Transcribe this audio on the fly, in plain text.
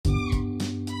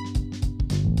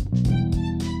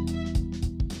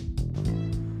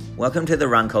Welcome to the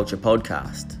Run Culture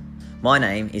Podcast. My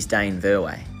name is Dane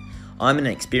Verway. I'm an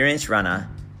experienced runner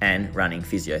and running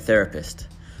physiotherapist.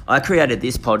 I created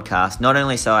this podcast not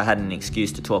only so I had an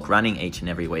excuse to talk running each and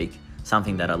every week,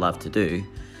 something that I love to do,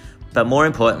 but more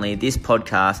importantly, this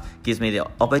podcast gives me the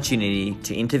opportunity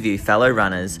to interview fellow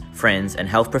runners, friends, and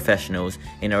health professionals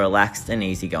in a relaxed and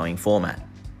easygoing format.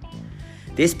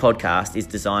 This podcast is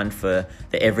designed for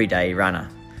the everyday runner,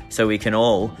 so we can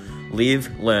all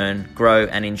live, learn, grow,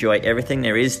 and enjoy everything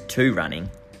there is to running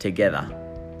together.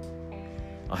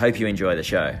 I hope you enjoy the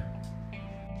show.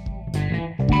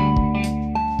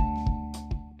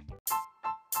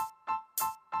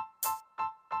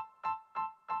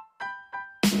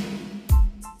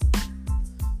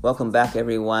 Welcome back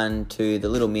everyone to the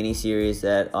little mini-series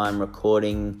that I'm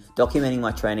recording, documenting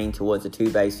my training towards the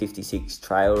 2Bays 56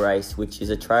 trail race, which is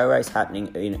a trail race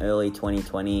happening in early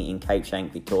 2020 in Cape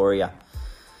Schanck, Victoria.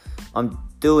 I'm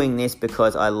doing this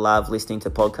because I love listening to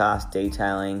podcasts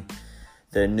detailing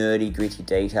the nerdy, gritty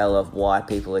detail of why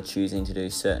people are choosing to do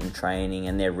certain training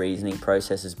and their reasoning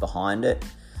processes behind it.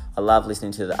 I love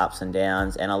listening to the ups and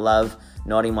downs, and I love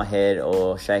nodding my head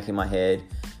or shaking my head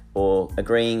or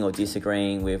agreeing or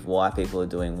disagreeing with why people are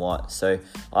doing what. So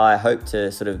I hope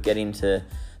to sort of get into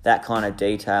that kind of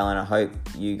detail, and I hope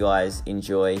you guys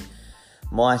enjoy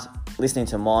listening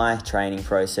to my training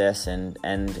process and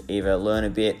either learn a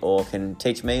bit or can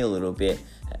teach me a little bit,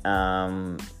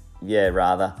 about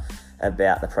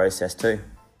the process too.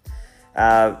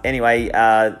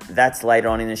 That's later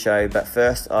on in the show, but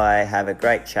first I have a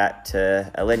great chat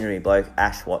to a legendary bloke,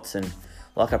 Ash Watson.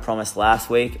 Like I promised last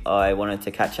week, I wanted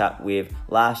to catch up with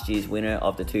last year's winner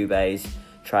of the 2Bays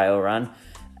trail run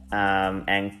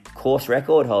and course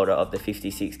record holder of the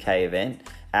 56k event,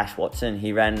 Ash Watson.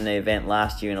 He ran the event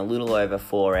last year in a little over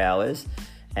 4 hours,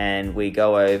 and we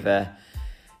go over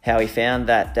how he found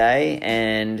that day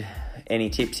and any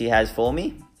tips he has for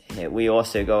me. We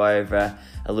also go over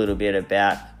a little bit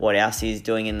about what else he's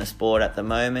doing in the sport at the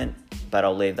moment, but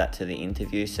I'll leave that to the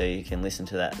interview so you can listen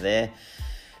to that there.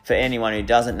 For anyone who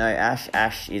doesn't know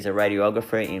Ash is a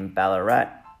radiographer in Ballarat.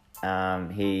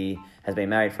 He has been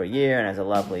married for a year and has a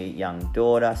lovely young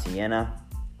daughter, Sienna.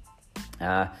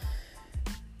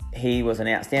 He was an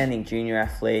outstanding junior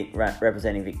athlete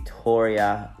representing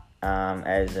Victoria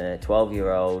as a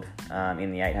 12-year-old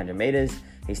in the 800 metres.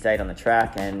 He stayed on the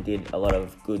track and did a lot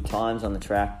of good times on the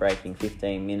track, breaking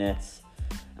 15 minutes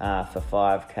for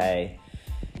 5k.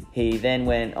 He then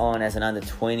went on as an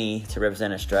under-20 to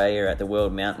represent Australia at the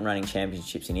World Mountain Running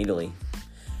Championships in Italy.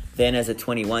 Then as a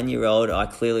 21-year-old, I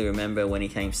clearly remember when he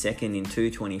came second in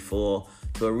 2:24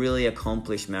 to a really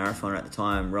accomplished marathoner at the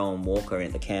time, Rowan Walker,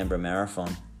 at the Canberra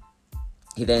Marathon.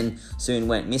 He then soon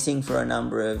went missing for a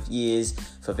number of years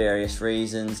for various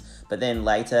reasons, but then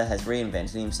later has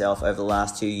reinvented himself over the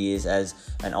last 2 years as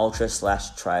an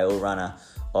ultra/trail runner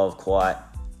of quite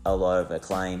a lot of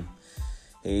acclaim.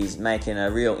 He's making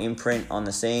a real imprint on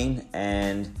the scene,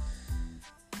 and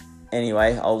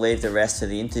anyway, I'll leave the rest to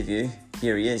the interview.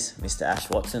 Here he is, Mr. Ash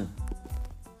Watson.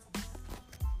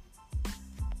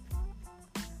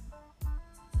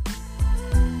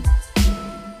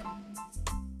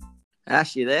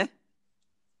 Ash, you there?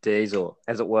 Diesel,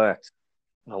 as it worked.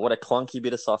 Oh, what a clunky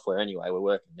bit of software anyway. We're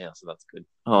working now, so that's good.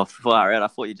 Oh, far out. I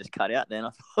thought you just cut out then.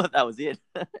 I thought that was it.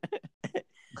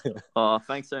 Oh,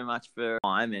 thanks so much for your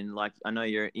time. And I know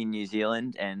you're in New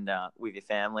Zealand and with your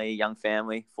family, young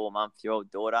family,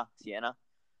 4-month-old daughter, Sienna,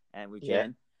 and with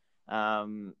Jen. I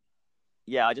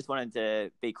just wanted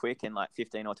to be quick in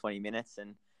 15 or 20 minutes.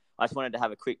 And I just wanted to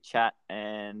have a quick chat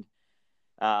and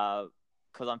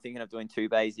because I'm thinking of doing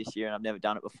 2Bays this year and I've never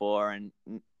done it before, and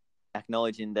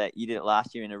acknowledging that you did it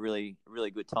last year in a really,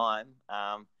 really good time.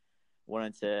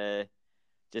 Wanted to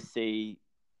just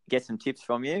get some tips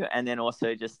from you, and then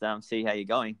also just see how you're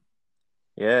going.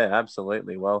 Yeah,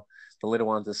 absolutely. Well, the little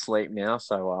one's asleep now,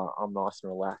 so I'm nice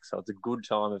and relaxed. So it's a good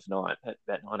time of night at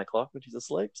about 9 o'clock, which is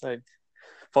asleep. So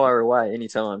fire away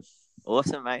anytime.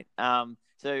 Awesome, mate.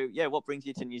 What brings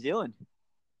you to New Zealand?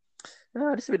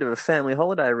 Just a bit of a family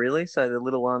holiday, really. So the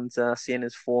little one's,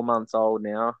 Sienna's 4 months old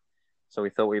now. So we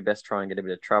thought we'd best try and get a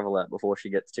bit of travel out before she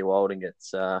gets too old and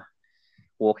gets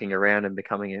walking around and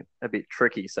becoming a bit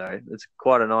tricky. So it's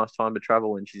quite a nice time to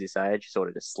travel when she's this age. She sort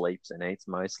of just sleeps and eats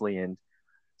mostly. And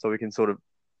so we can sort of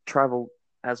travel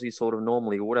as we sort of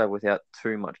normally would have without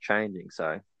too much changing.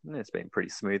 So it's been pretty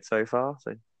smooth so far.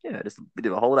 So yeah, just a bit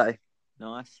of a holiday.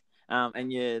 Nice.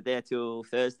 And you're there till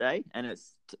Thursday, and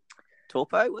it's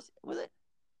Taupo, was it?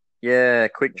 Yeah,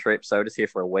 quick trip. So we're just here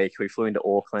for a week. We flew into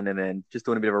Auckland and then just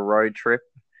doing a bit of a road trip,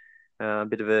 a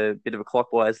bit of a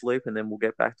clockwise loop, and then we'll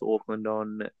get back to Auckland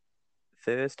on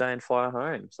Thursday and fly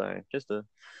home. So just a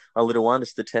little one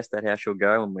just to test out how she'll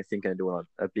go. And we're thinking of doing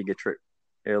a bigger trip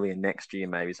earlier next year,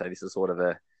 maybe. So this is sort of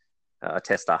a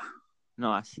tester.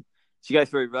 Nice. Did you go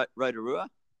through Rotorua?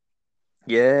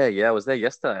 Yeah, I was there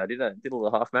yesterday. I did a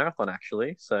little half marathon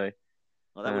actually. So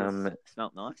Oh, that would have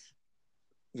smelt nice.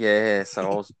 yeah,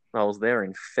 so I was there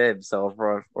in Feb. So I've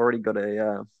already got had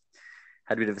a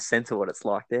bit of a sense of what it's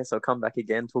like there. So I'll come back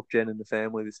again, took Jen and the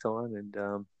family this time,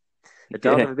 and it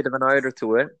does have a bit of an odor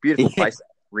to it. Beautiful place,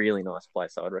 really nice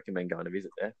place. So I'd recommend going to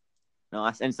visit there.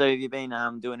 Nice. And so have you been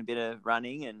doing a bit of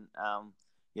running and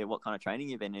what kind of training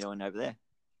you've been doing over there?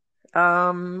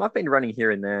 I've been running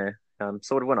here and there.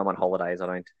 Sort of when I'm on holidays, I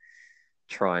don't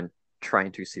try and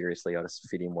train too seriously. I just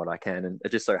fit in what I can, and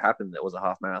it just so happened there was a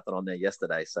half marathon on there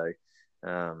yesterday. So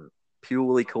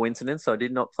purely coincidence. So I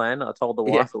did not plan. I told the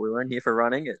wife that we weren't here for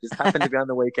running. It just happened to be on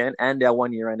the weekend and our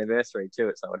 1 year anniversary too.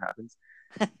 It's so it happens.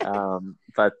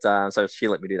 So she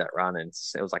let me do that run, and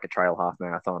it was like a trail half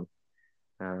marathon.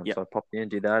 So I popped in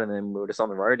and did that, and then we were just on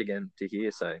the road again to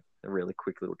here. So a really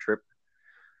quick little trip.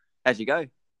 How'd you go?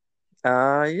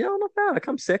 Not bad. I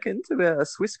come second to a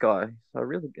Swiss guy.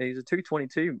 He's a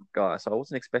 2:22 guy, so I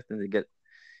wasn't expecting to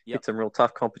hit some real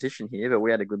tough competition here. But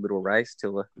we had a good little race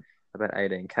till about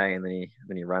 18K, and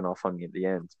then he ran off on me at the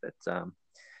end. But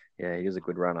he was a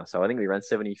good runner. So I think we ran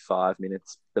 75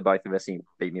 minutes. The both of us, he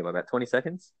beat me by about 20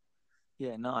 seconds.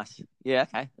 Yeah, nice. Yeah,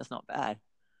 okay, that's not bad.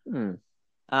 And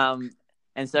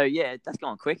so that's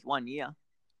gone quick. 1 year.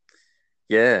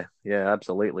 Yeah,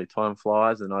 absolutely. Time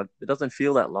flies, and it doesn't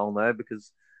feel that long though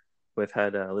because we've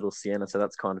had a little Sienna, so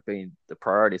that's kind of been the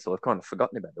priority. So I've kind of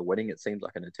forgotten about the wedding. It seems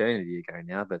like an eternity ago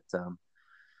now, but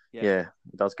it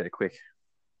does go quick.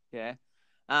 Yeah.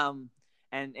 And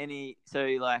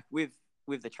like with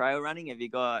the trail running, have you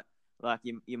got like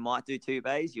you might do 2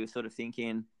 bays? You're sort of think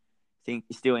you're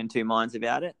still in two minds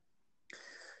about it?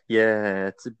 Yeah,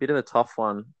 it's a bit of a tough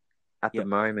one at the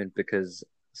moment because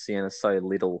Sienna's so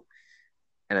little.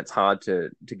 And it's hard to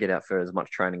get out for as much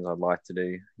training as I'd like to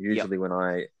do. Usually when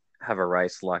I have a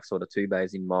race like sort of 2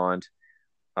 bays in mind,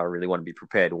 I really want to be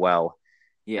prepared well.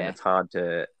 Yeah. And it's hard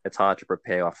to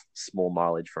prepare off small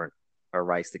mileage for a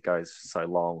race that goes so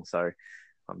long. So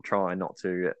I'm trying not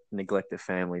to neglect the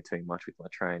family too much with my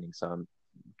training. So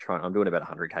I'm doing about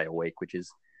 100K a week, which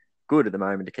is good at the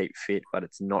moment to keep fit, but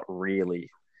it's not really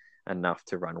enough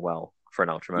to run well for an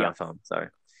ultra marathon. So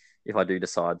if I do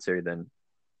decide to, then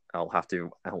I'll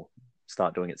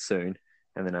start doing it soon,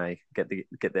 and then I get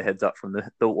the heads up from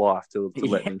the wife to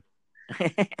let me.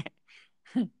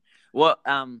 What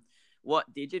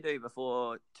did you do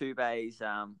before 2 bays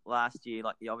last year?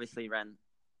 Like you obviously ran,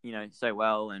 so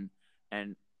well and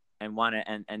won it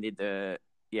and did the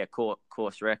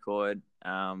course record.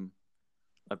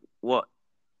 What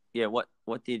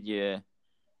did you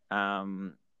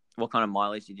what kind of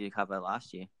mileage did you cover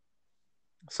last year?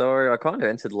 So I kind of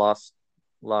entered last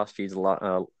year's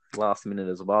last minute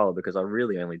as well because I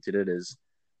really only did it as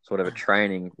sort of a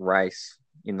training race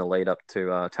in the lead up to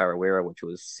Tarawera, which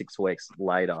was 6 weeks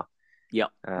later.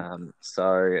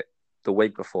 So the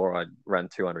week before I ran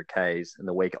 200Ks, and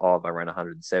the week of I ran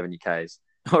 170Ks.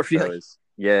 Oh,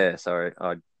 really? So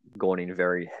I'd gone in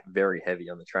very, very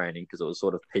heavy on the training because it was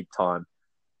sort of peak time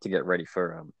to get ready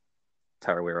for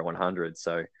Tarawera 100.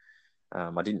 So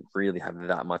I didn't really have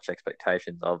that much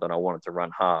expectations of that. I wanted to run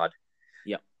hard.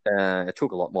 It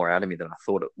took a lot more out of me than I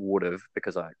thought it would have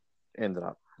because I ended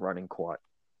up running quite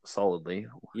solidly.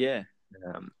 Yeah.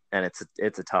 And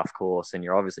it's a tough course, and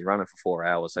you're obviously running for 4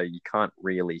 hours, so you can't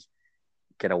really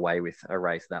get away with a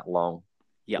race that long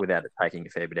without it taking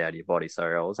a fair bit out of your body. So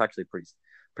I was actually pretty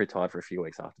tired for a few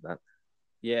weeks after that.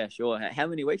 Yeah, sure. How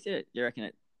many weeks did you reckon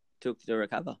it took to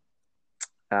recover?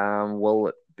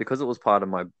 Well, because it was part of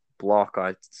my block,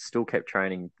 I still kept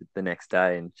training the next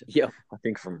day, and I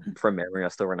think from memory I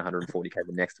still ran 140K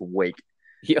the next week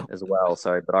as well.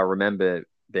 So but I remember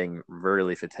being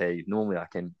really fatigued. Normally I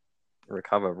can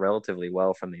recover relatively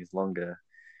well from these longer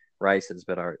races,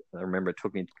 but I remember it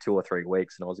took me 2 or 3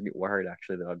 weeks, and I was a bit worried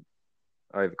actually that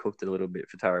I'd overcooked it a little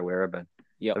bit for Tarawera, but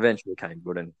eventually it came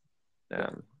good, and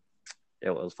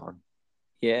it was fun.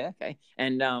 Yeah, okay.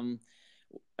 And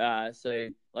so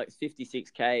like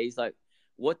 56Ks, like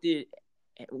what did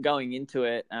going into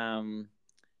it?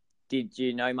 Did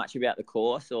you know much about the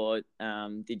course, or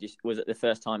was it the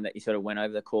first time that you sort of went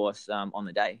over the course on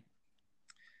the day?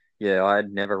 Yeah, I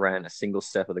had never ran a single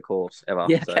step of the course ever.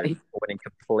 Yeah, so I went in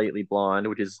completely blind,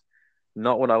 which is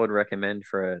not what I would recommend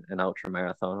for an ultra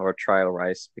marathon or a trail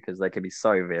race because they can be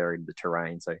so varied, the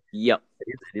terrain. So it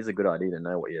is a good idea to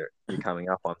know what you're coming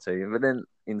up onto. But then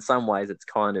in some ways it's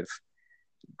kind of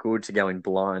good to go in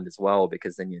blind as well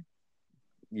because then you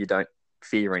you don't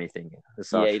fear anything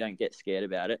as Yeah, such. you don't get scared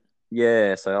about it.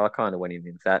 Yeah, so I kind of went in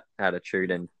with that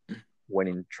attitude and went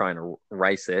in trying to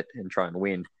race it and try and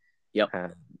win. Yep.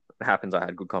 It happens I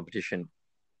had good competition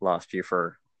last year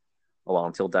for a while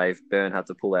until Dave Byrne had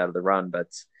to pull out of the run,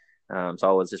 but so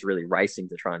I was just really racing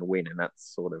to try and win, and that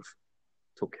sort of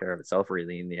took care of itself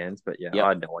really in the end. But yeah, Yep. I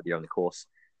had no idea on the course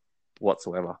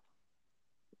whatsoever.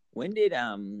 When did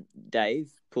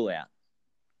Dave pull out?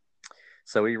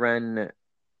 So we ran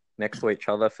next to each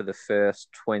other for the first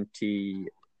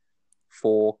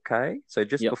 24K. So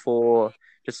just Yep. before,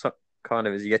 just kind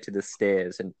of as you get to the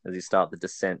stairs and as you start the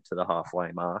descent to the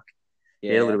halfway mark, he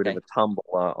had a little bit of a tumble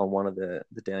on one of the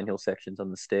downhill sections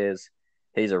on the stairs.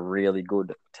 He's a really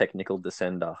good technical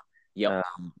descender. Yep.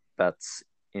 But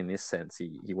in this sense,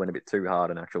 he went a bit too hard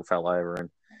and actually fell over. And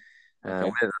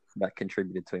whether that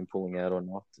contributed to him pulling out or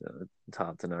not, it's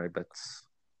hard to know. But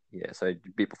yeah, so a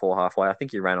bit before halfway, I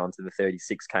think he ran on to the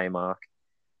 36K mark.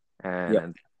 And at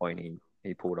that point,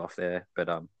 he pulled off there. But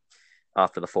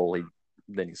after the fall, he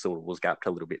sort of was gapped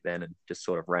a little bit then and just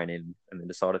sort of ran in and then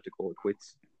decided to call it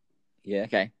quits. Yeah,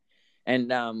 okay.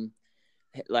 And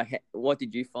like, what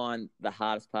did you find the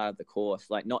hardest part of the course?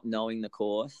 Like, not knowing the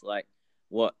course, like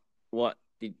what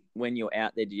did, when you're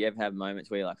out there, do you ever have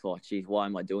moments where you're like, oh geez, why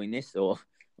am I doing this? Or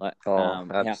like,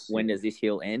 when does this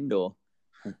hill end? Or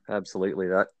absolutely,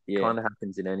 that kind of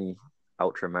happens in any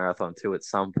ultra marathon too at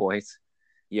some point.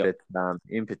 Yeah. But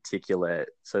in particular,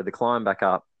 so the climb back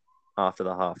up after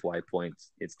the halfway point,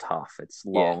 it's tough. It's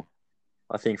long. Yeah.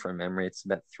 I think from memory, it's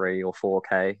about 3 or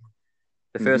 4K.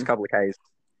 The first couple of Ks,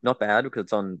 not bad because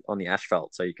it's on the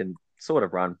asphalt, so you can sort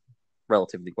of run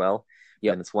relatively well.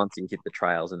 Yeah. And it's once you hit the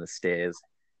trails and the stairs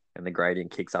and the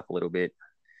gradient kicks up a little bit,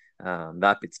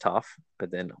 that bit's tough.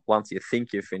 But then once you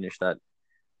think you've finished that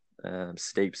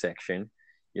steep section,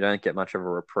 you don't get much of a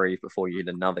reprieve before you hit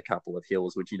another couple of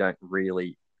hills, which you don't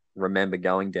really remember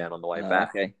going down on the way back.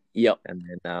 Okay. Yep. And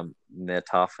then they're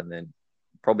tough. And then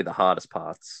probably the hardest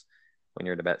parts when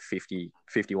you're at about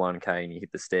 51K and you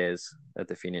hit the stairs at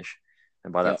the finish.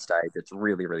 And by that stage, it's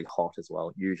really, really hot as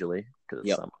well, usually, because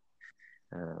it's summer.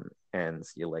 And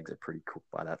your legs are pretty cooked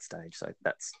by that stage. So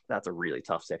that's a really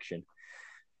tough section.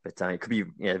 But it could be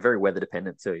very weather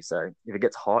dependent too. So if it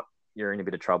gets hot, you're in a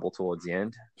bit of trouble towards the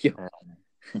end. Yeah.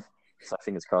 So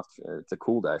fingers crossed, it's a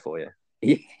cool day for you.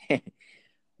 Yeah.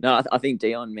 No, I think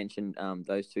Dion mentioned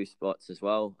those two spots as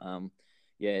well.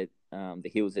 The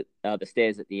hills the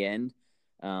stairs at the end.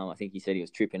 I think he said he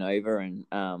was tripping over, and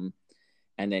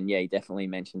then he definitely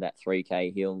mentioned that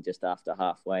 3K hill just after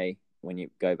halfway when you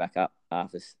go back up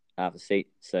half a seat.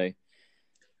 So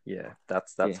yeah,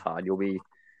 that's hard.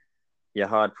 You're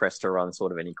hard pressed to run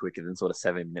sort of any quicker than sort of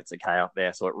 7 minutes a K up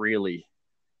there. So it really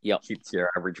hits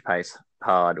your average pace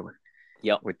hard.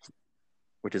 Yep.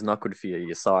 Which is not good for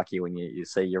your psyche when you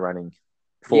see you're running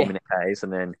 4-minute Ks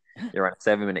and then you're running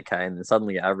 7-minute K and then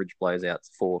suddenly your average blows out to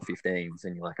 4:15s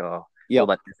and you're like, all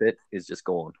that effort is just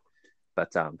gone.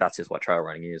 But that's just what trail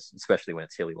running is, especially when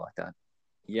it's hilly like that.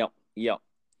 Yep.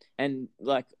 And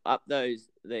like up the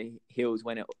hills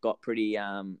when it got pretty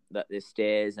the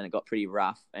stairs and it got pretty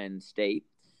rough and steep,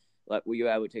 like were you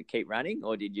able to keep running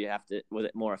or was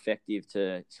it more effective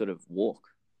to sort of walk?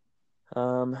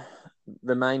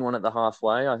 The main one at the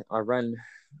halfway, I ran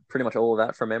pretty much all of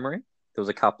that from memory. There's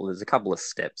a couple of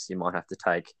steps you might have to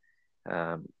take,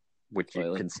 which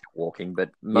you consider walking, but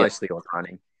mostly on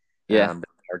running. Yeah.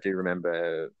 I do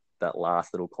remember that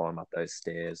last little climb up those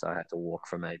stairs. I had to walk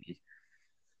for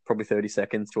probably 30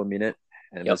 seconds to a minute,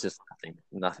 and there's just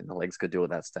nothing the legs could do at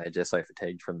that stage. They're so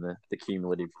fatigued from the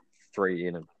cumulative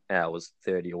 3 hours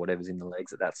 30 or whatever's in the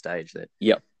legs at that stage that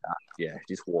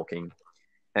just walking.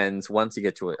 And once you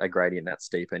get to a gradient that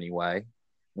steep anyway,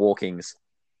 walking's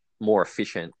more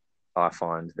efficient, I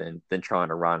find, than trying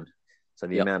to run. So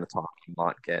the amount of time you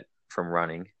might get from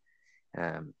running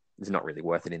is not really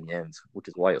worth it in the end, which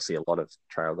is why you'll see a lot of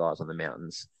trail guys on the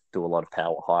mountains do a lot of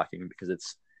power hiking because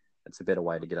it's a better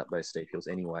way to get up those steep hills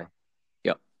anyway.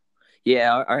 Yep.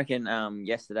 Yeah, I reckon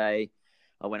yesterday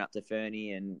I went up to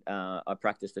Fernie and I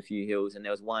practiced a few hills and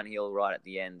there was one hill right at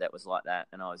the end that was like that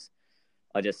and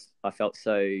I felt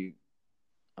so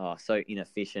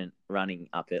inefficient running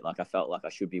up it. Like I felt like I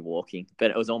should be walking,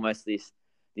 but it was almost this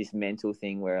mental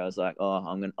thing where I was like, oh,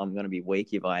 I'm gonna be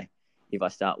weak if I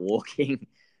start walking.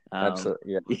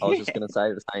 Absolutely, yeah. I was just gonna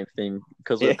say the same thing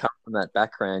because we've come from that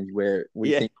background where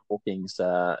we think walking's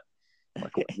like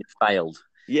you failed.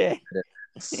 Yeah.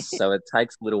 So it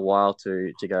takes a little while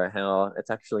to go, how it's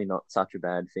actually not such a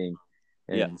bad thing,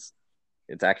 and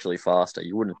it's actually faster.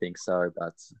 You wouldn't think so,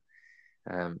 but.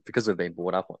 Because we've been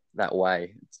brought up that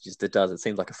way, it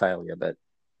seems like a failure, but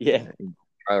in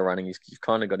trail running, you've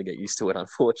kind of got to get used to it,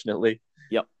 unfortunately.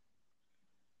 Yep.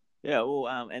 Yeah.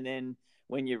 Well, and then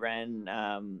when you ran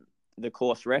the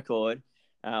course record,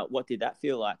 what did that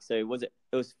feel like? So it was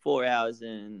 4 hours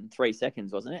and 3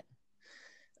 seconds, wasn't it?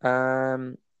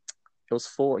 It was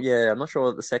four. Yeah, I'm not sure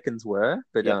what the seconds were,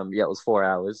 but Yep. yeah, it was 4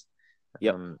 hours.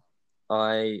 Yep.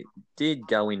 I did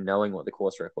go in knowing what the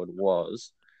course record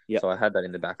was, Yep. so I had that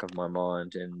in the back of my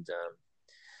mind, and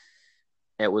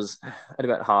it was at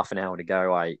about half an hour to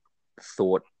go. I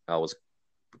thought I was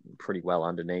pretty well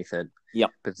underneath it.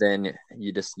 Yep. But then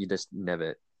you just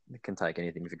never can take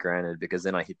anything for granted, because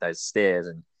then I hit those stairs,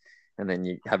 and then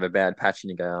you have a bad patch and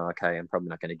you go, oh, okay, I'm probably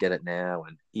not going to get it now.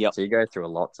 And Yep. so you go through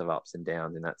lots of ups and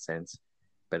downs in that sense.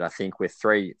 But I think with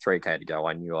 3K to go,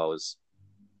 I knew I was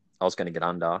going to get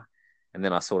under. And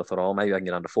then I sort of thought, oh, maybe I can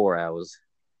get under 4 hours.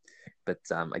 But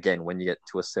again, when you get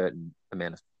to a certain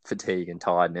amount of fatigue and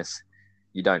tiredness,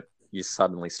 you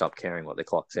suddenly stop caring what the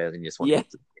clock says, and you just want to get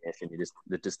to the finish, and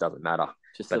it just doesn't matter.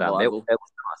 Just but survival.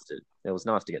 it was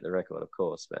nice to get the record, of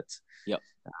course. But yep.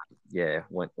 Yeah,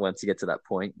 once you get to that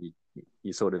point,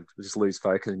 you sort of just lose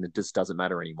focus, and it just doesn't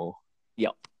matter anymore.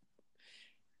 Yep.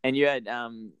 And you had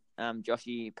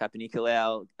Joshi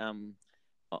Papanikolaou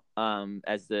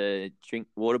as the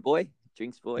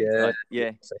drinks boy. Yeah,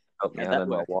 yeah. So helped me out, and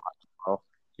my wife as well.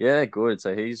 Yeah, good.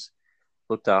 So he's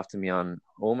looked after me on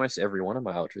almost every one of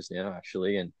my ultras now,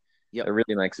 actually, and yep. It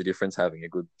really makes a difference having a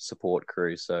good support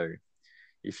crew. So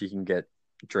if you can get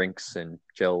drinks and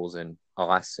gels and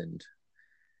ice and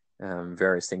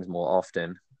various things more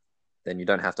often, then you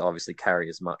don't have to obviously carry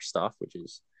as much stuff, which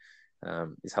is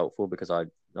helpful, because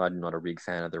I'm not a big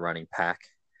fan of the running pack.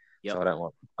 Yep. So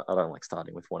I don't like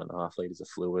starting with 1.5 liters of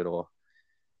fluid, or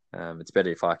it's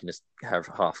better if I can just have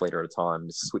half liter at a time,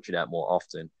 just switch it out more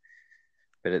often.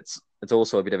 But it's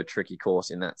also a bit of a tricky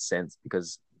course in that sense,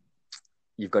 because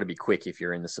you've got to be quick if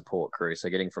you're in the support crew. So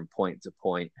getting from point to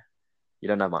point, you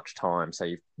don't have much time. So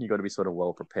you've got to be sort of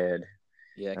well prepared.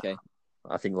 Yeah, okay.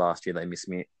 I think last year they missed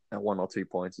me at 1 or 2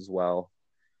 points as well.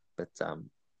 But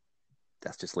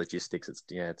that's just logistics. It's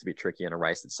a bit tricky in a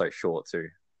race that's so short too.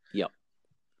 Yep.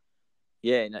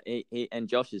 Yeah, and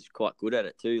Josh is quite good at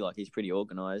it too. Like, he's pretty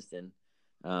organised, and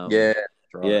yeah,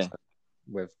 right. Yeah.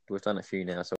 So we've done a few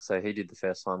now. So he did the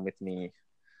first time with me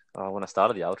when I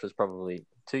started the ultras, probably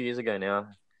 2 years ago now,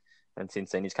 and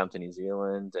since then he's come to New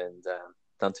Zealand and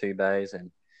done 2 bays and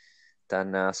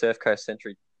done Surf Coast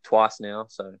Century twice now.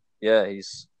 So yeah,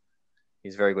 he's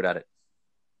very good at it.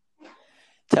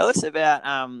 Tell us about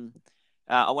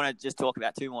I want to just talk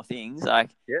about 2 more things.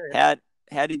 Like,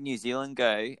 how did New Zealand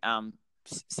go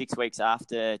 6 weeks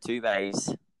after 2 bays?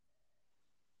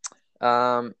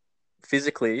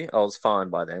 Physically, I was fine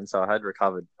by then, so I had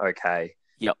recovered okay.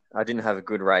 Yep. I didn't have a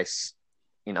good race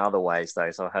in other ways,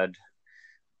 though. So I had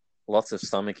lots of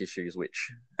stomach issues,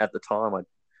 which at the time I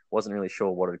wasn't really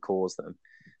sure what had caused them.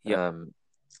 Yep.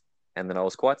 And then I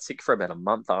was quite sick for about a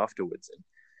month afterwards,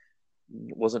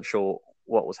 and wasn't sure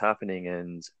what was happening.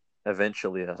 And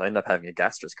eventually I ended up having a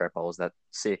gastroscope. I was that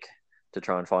sick, to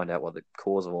try and find out what the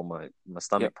cause of all my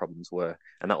stomach problems were.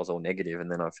 And that was all negative.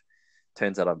 And then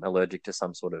turns out I'm allergic to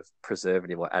some sort of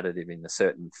preservative or additive in a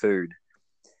certain food.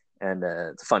 And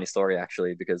it's a funny story,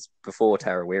 actually, because before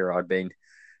Tarawera, I'd been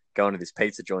going to this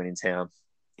pizza joint in town.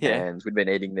 Yeah. And we'd been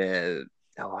eating there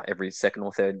every second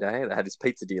or third day. They had this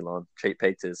pizza deal on, cheap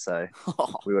pizzas. So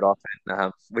we would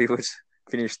often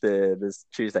finish this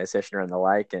Tuesday session around the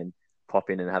lake and pop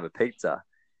in and have a pizza.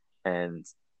 And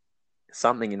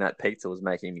something in that pizza was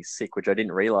making me sick, which I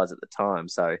didn't realize at the time.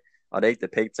 So I'd eat the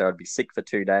pizza, I'd be sick for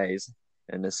 2 days.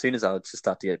 And as soon as I would just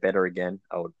start to get better again,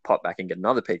 I would pop back and get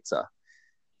another pizza.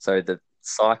 So the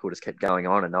cycle just kept going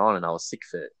on, and I was sick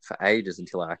for ages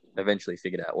until I eventually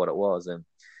figured out what it was. And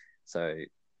so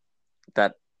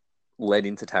that led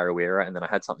into Tarawera, and then I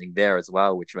had something there as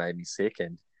well, which made me sick.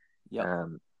 And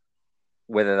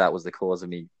whether that was the cause of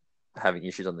me having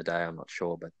issues on the day, I'm not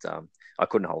sure, but I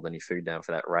couldn't hold any food down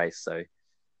for that race. So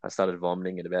I started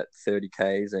vomiting at about 30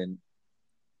 Ks, and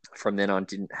from then on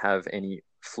didn't have any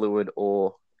fluid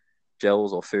or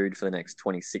gels or food for the next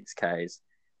 26 Ks.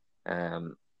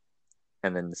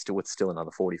 And then with still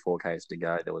another 44 Ks to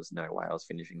go, there was no way I was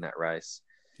finishing that race.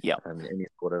 Yeah. Any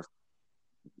sort of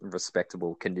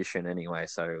respectable condition anyway.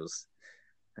 So it was,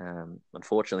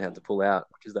 unfortunately, had to pull out,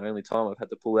 which is the only time I've had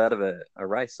to pull out of a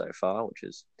race so far, which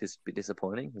is just a bit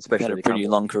disappointing. Especially had a pretty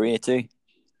long career too.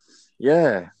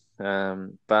 Yeah.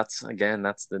 But again,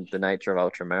 that's the nature of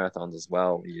ultra marathons as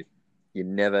well. You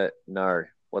never know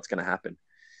what's going to happen.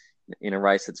 In a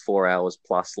race that's 4 hours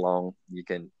plus long, you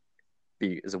can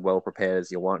be as well prepared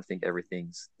as you want, think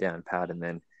everything's down pat, and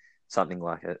then something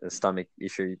like a stomach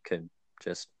issue can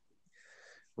just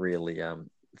really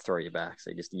throw you back.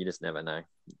 So you just never know.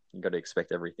 You got to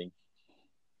expect everything.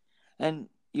 And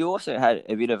you also had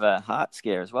a bit of a heart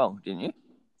scare as well, didn't you?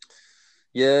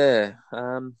 Yeah,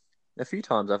 a few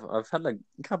times I've had a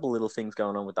couple of little things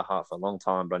going on with the heart for a long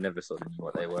time, but I never sort of knew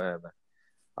what they were. But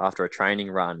after a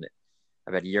training run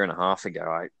about a year and a half ago,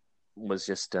 I was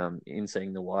just in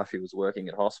seeing the wife who was working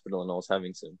at hospital, and I was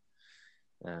having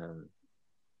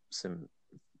some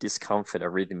discomfort,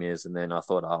 arrhythmias, and then I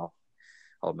thought,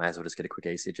 I may as well just get a quick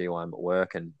ECG while I'm at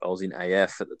work. And I was in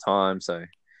AF at the time, so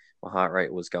my heart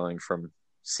rate was going from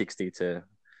 60 to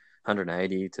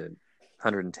 180 to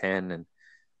 110 and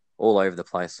all over the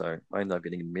place. So I ended up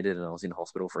getting admitted, and I was in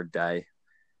hospital for a day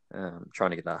trying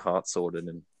to get that heart sorted.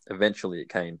 And eventually it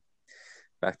came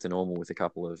back to normal with a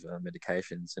couple of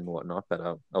medications and whatnot. But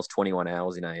I was 21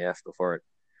 hours in AF before it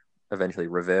eventually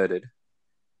reverted.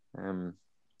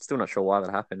 Still not sure why that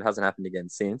happened. It hasn't happened again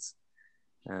since.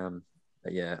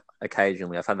 But yeah,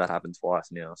 occasionally I've had that happen twice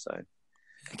now. So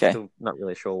still not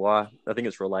really sure why. I think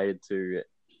it's related to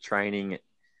training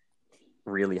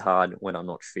really hard when I'm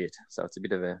not fit. So it's a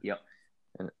bit of a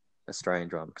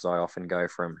strange one, because I often go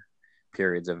from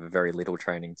periods of very little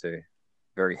training to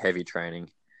very heavy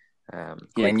training. And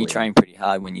you train pretty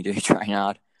hard when you do train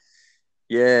hard.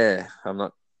 Yeah, I'm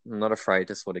not afraid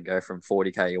to sort of go from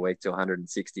 40k a week to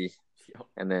 160,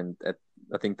 and then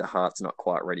I think the heart's not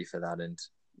quite ready for that. And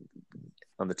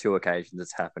on the 2 occasions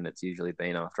it's happened, it's usually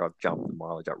been after I've jumped the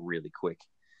mileage up really quick.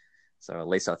 So at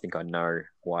least I think I know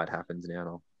why it happens now, and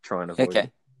I'll try and avoid it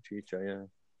in the future. Yeah.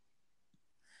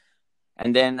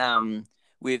 And then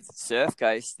with Surf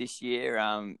Coast this year,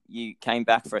 you came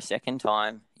back for a second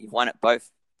time. You've won it both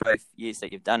years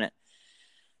that you've done it,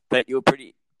 but you were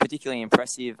particularly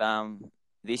impressive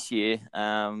this year.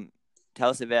 Tell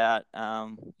us about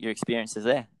your experiences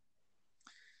there.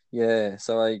 Yeah,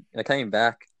 so I came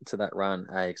back to that run,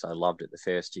 because I loved it the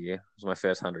first year. It was my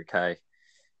first 100k,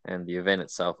 and the event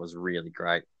itself was really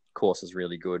great. Course was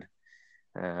really good,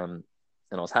 and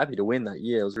I was happy to win that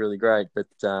year. It was really great, but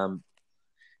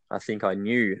I think I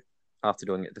knew after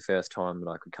doing it the first time that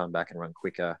I could come back and run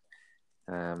quicker.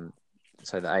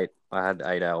 So I had the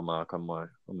 8-hour mark on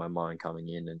my mind coming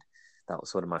in, and that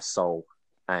was sort of my sole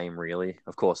aim, really.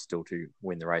 Of course, still to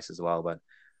win the race as well, but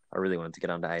I really wanted to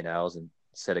get under 8 hours and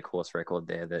set a course record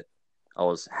there that I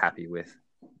was happy with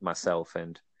myself,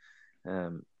 and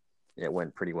it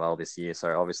went pretty well this year.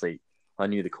 So obviously I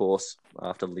knew the course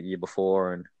after the year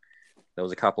before, and there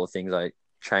was a couple of things I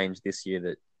changed this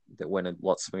year that went a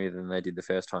lot smoother than they did the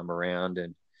first time around,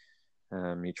 and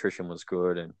nutrition was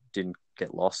good and didn't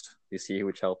get lost this year,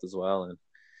 which helped as well.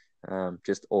 And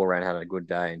just all around had a good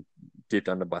day and dipped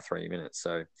under by 3 minutes.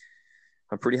 So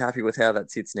I'm pretty happy with how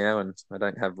that sits now, and I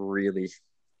don't have really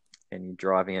any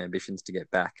driving ambitions to get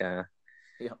back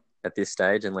at this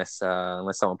stage, unless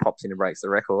someone pops in and breaks the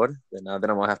record. Then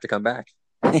I might have to come back.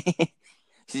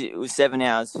 It was 7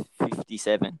 hours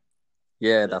 57.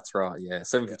 Yeah, that's right. Yeah,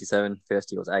 7:57.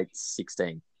 First year was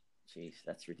 8:16. Jeez,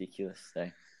 that's ridiculous.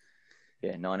 So,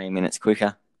 yeah, 19 minutes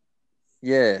quicker.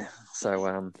 Yeah.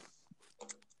 So,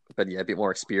 but yeah, a bit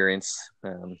more experience,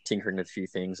 tinkering with a few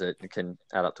things that can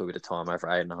add up to a bit of time over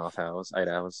 8.5 hours, 8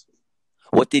 hours.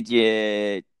 What did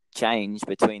you change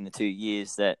between the 2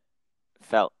 years that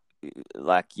felt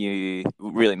like you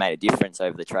really made a difference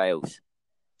over the trails?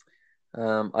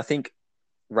 I think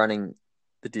running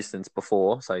the distance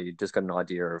before, so you just got an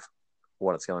idea of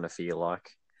what it's going to feel like.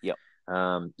 Yep.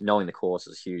 Knowing the course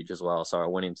is huge as well. So I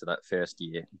went into that first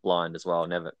year blind as well.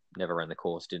 Never ran the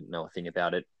course, didn't know a thing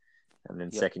about it. And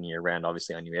then second year around,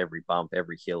 obviously I knew every bump,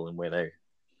 every hill, and where they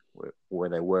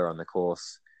were on the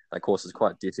course. That course is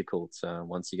quite difficult.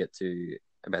 Once you get to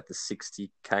about the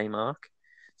 60k mark,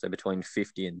 so between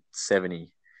 50 and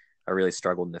 70, I really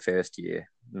struggled in the first year,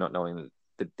 not knowing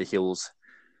the hills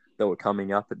that were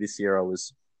coming up. But this year I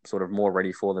was sort of more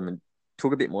ready for them, and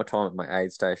took a bit more time at my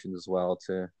aid stations as well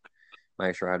to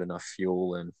make sure I had enough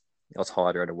fuel, and I was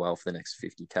hydrated well for the next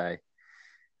 50k.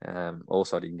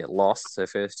 Also, I didn't get lost. So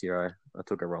first year I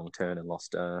took a wrong turn and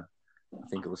lost, I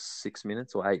think it was 6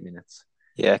 minutes or 8 minutes.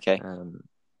 Yeah, okay.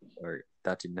 So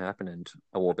that didn't happen, and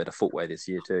I wore better footwear this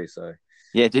year too. So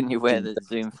yeah, didn't you wear the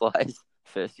Zoom Flies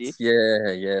first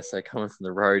year? Yeah. So coming from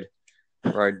the road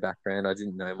background, I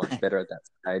didn't know much better at that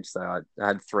stage. So I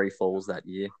had 3 falls that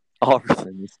year. Oh,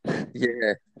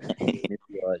 yeah.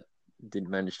 I didn't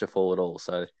manage to fall at all.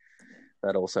 So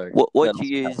that also. What did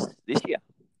you use this year?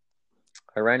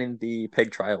 I ran in the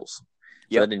Peg Trails.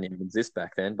 Yep. So that didn't even exist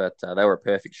back then, but they were a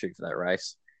perfect shoe for that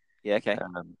race. Yeah, okay.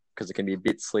 Because it can be a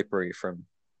bit slippery from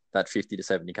that 50 to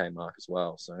 70k mark as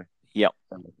well. So yep.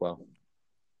 Well.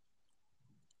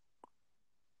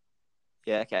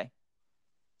 Yeah, okay.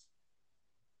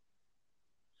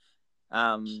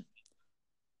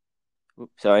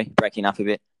 Sorry, breaking up a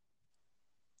bit.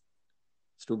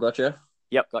 Still gotcha.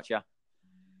 Yep, gotcha.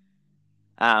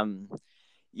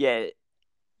 Yeah.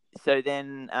 So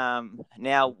then,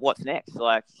 now what's next?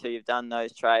 Like, so you've done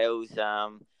those trails.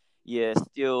 You're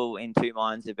still in two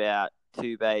minds about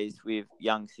 2Bays with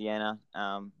young Sienna,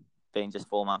 being just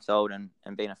 4 months old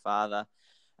and being a father.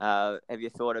 Have you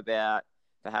thought about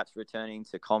perhaps returning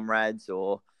to comrades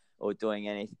or doing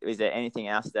any? Is there anything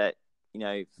else that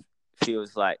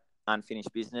feels like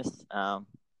unfinished business for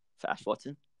Ash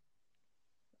Watson?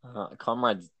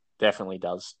 Comrades definitely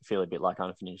does feel a bit like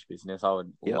unfinished business. I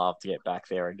would Yep. love to get back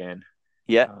there again.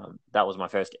 Yeah. That was my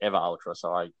first ever ultra,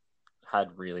 so I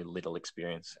had really little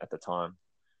experience at the time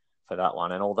for that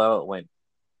one. And although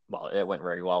it went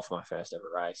very well for my first ever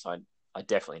race, I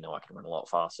definitely know I can run a lot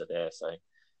faster there. So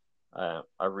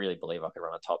I really believe I could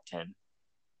run a top 10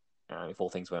 if all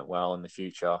things went well in the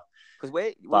future. Because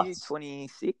were you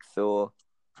 26th or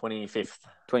 25th?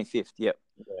 25th, yep.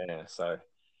 Yeah, so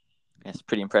that's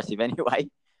pretty impressive anyway.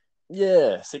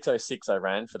 Yeah, 6:06 I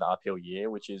ran for the uphill year,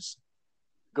 which is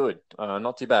good.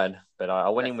 Not too bad. But I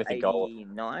went in with a goal.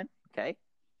 89, okay.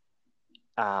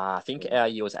 I think our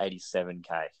year was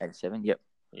 87K. 87, yep.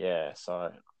 Yeah,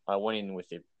 so I went in with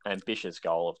the ambitious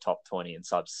goal of top 20 and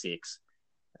sub 6.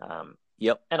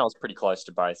 Yep. And I was pretty close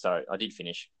to both, so I did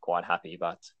finish quite happy,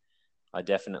 but I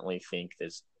definitely think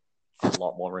there's a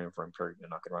lot more room for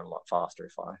improvement. I could run a lot faster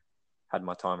if I had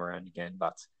my time around again,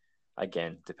 but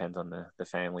again, depends on the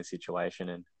family situation,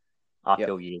 and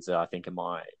uphill years I think are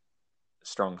my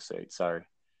strong suit. So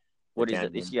what is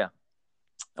it this year?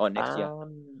 Or next year?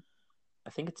 I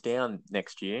think it's down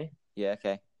next year. Yeah,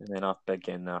 okay. And then up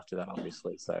again after that,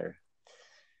 obviously. So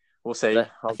we'll see.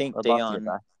 I think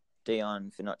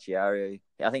Dion Finocchiaro,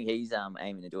 I think he's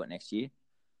aiming to do it next year.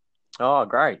 Oh,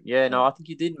 great. Yeah, no, I think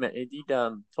he did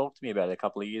talk to me about it a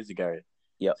couple of years ago.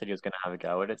 Yeah. Said he was going to have a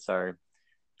go at it. So,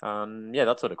 yeah,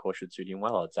 that sort of course should suit him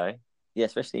well, I'd say. Yeah,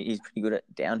 especially he's pretty good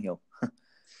at downhill.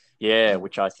 Yeah,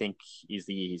 which I think is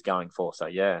the year he's going for. So,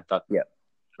 yeah,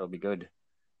 that'll be good.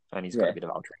 And he's got a bit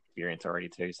of ultra experience already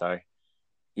too. So,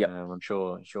 I'm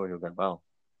sure he'll go well.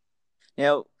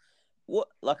 Now,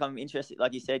 I'm interested,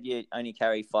 like you said, you only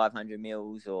carry 500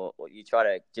 mils or you try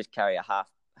to just carry a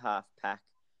half pack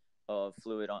of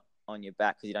fluid on your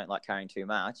back because you don't like carrying too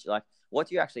much. Like, what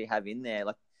do you actually have in there?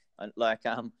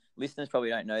 Listeners probably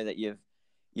don't know that you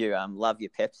love your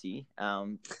Pepsi.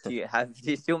 Do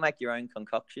you still make your own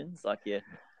concoctions, like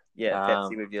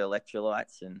Pepsi with your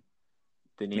electrolytes? And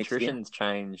the nutrition's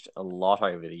changed a lot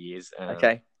over the years.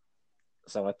 Okay.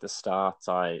 So at the start,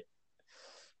 I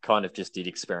kind of just did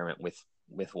experiment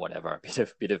with whatever, a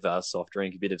bit of a soft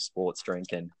drink, a bit of sports drink,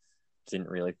 and didn't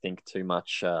really think too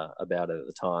much about it at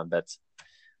the time. But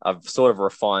I've sort of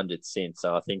refined it since.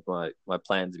 So I think my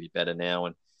plans would be better now.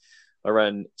 And I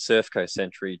ran Surf Coast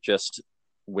Century just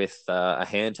with a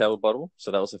handheld bottle.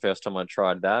 So that was the first time I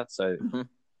tried that. So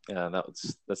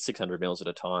that's 600 mils at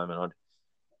a time, and I'd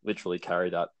literally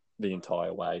carry that the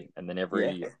entire way. And then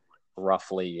every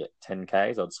roughly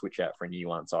 10Ks, I'd switch out for a new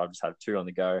one. So I'd just have two on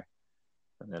the go,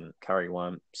 and then carry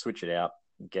one, switch it out,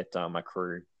 get my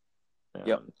crew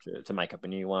to make up a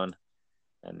new one,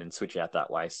 and then switch out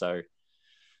that way. So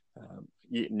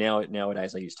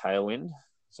nowadays I use Tailwind,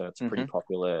 so it's a pretty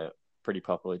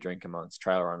popular drink amongst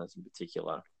trail runners in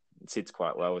particular. It sits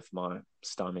quite well with my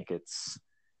stomach. It's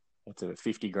a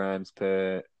 50 grams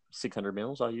per 600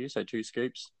 mils I use, so 2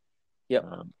 scoops. Yep.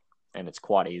 And it's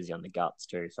quite easy on the guts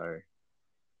too. So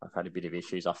I've had a bit of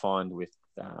issues I find with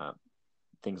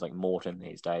things like Morton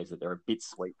these days, that they're a bit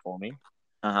sweet for me.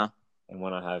 And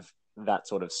when I have that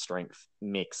sort of strength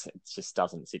mix, it just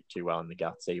doesn't sit too well in the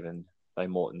guts, even though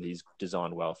Morton is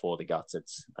designed well for the guts.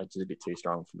 It's just a bit too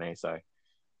strong for me. So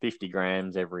 50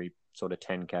 grams every sort of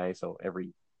 10K, so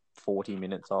every 40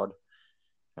 minutes odd,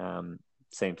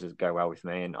 seems to go well with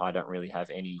me. And I don't really have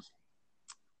any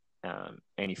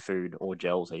food or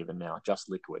gels even now, just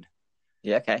liquid.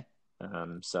 Yeah, okay.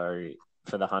 So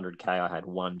for the 100K, I had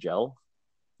one gel.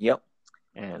 Yep.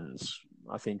 And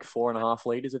I think 4.5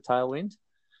 liters of Tailwind.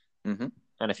 Mm-hmm.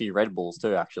 And a few Red Bulls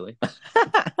too, actually.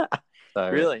 So,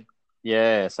 really?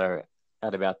 Yeah. So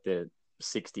at about the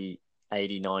 60,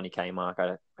 80, 90K mark,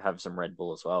 I have some Red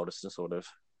Bull as well, just to sort of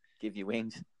give you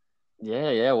wings.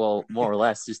 Yeah. Well, more or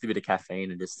less, just a bit of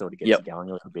caffeine and just sort of gets you going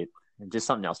a little bit. And just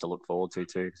something else to look forward to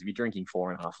too. Because if you're drinking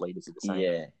 4.5 liters of the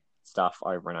same stuff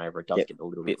over and over, it does get a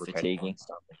little bit fatiguing.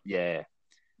 Yeah.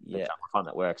 I find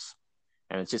that works.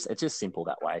 And it's just simple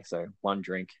that way. So one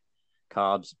drink,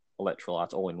 carbs,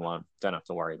 electrolytes, all in one. Don't have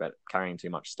to worry about carrying too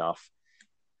much stuff.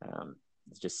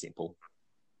 It's just simple.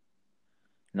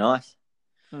 Nice.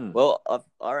 Hmm. Well,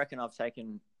 I reckon I've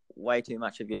taken way too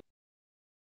much of your...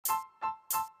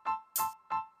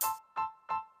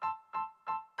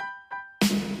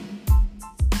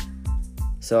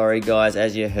 Sorry, guys,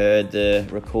 as you heard, the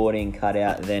recording cut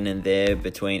out then and there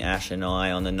between Ash and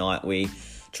I on the night we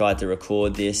tried to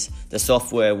record this. The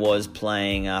software was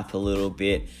playing up a little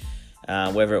bit,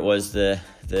 whether it was the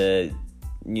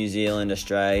New Zealand,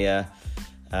 Australia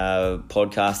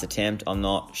podcast attempt, I'm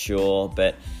not sure,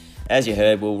 but as you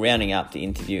heard, we're rounding up the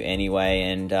interview anyway,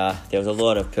 and there was a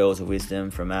lot of pearls of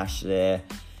wisdom from Ash there.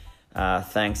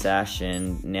 Thanks, Ash,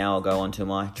 and now I'll go on to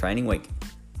my training week.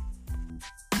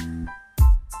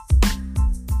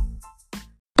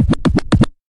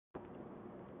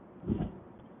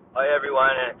 Hi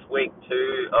everyone, and it's week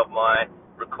 2 of my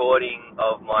recording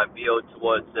of my build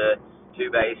towards the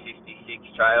 2Bay 56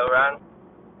 trail run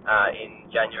in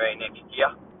January next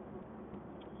year.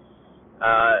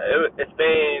 It's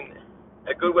been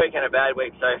a good week and a bad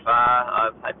week so far.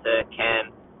 I've had to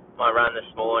can my run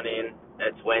this morning.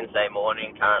 It's Wednesday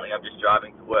morning. Currently I'm just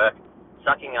driving to work,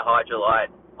 sucking a Hydralyte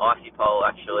icy pole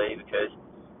actually, because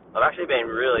I've actually been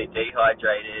really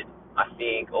dehydrated, I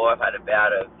think, or I've had a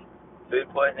bout of food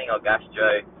poisoning or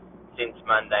gastro since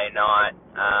Monday night,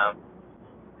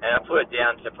 and I put it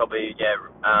down to probably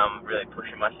really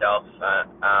pushing myself up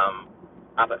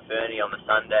at Fernie on the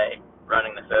Sunday,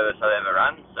 running the furthest I've ever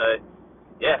run. So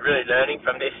yeah, really learning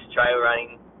from this trail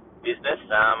running business.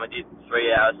 I did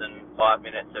 3 hours and 5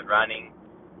 minutes of running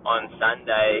on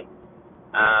Sunday,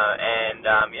 and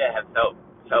have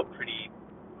felt pretty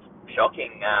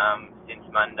shocking since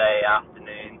Monday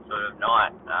afternoon, sort of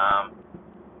night.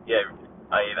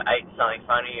 I either ate something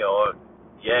funny or,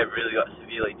 really got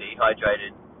severely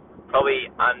dehydrated. Probably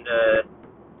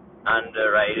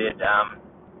underrated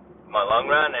my long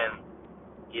run and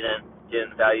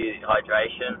didn't value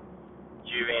hydration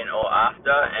during or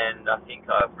after, and I think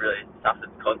I've really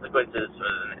suffered consequences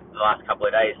for the last couple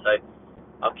of days. So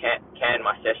I've canned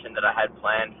my session that I had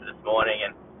planned for this morning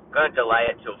and going to delay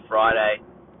it till Friday,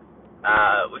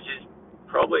 which is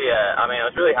probably, it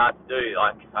was really hard to do.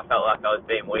 Like, I felt like I was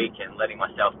being weak and letting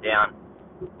myself down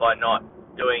by not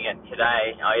doing it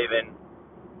today. I even,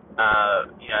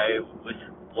 was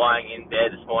lying in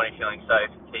bed this morning feeling so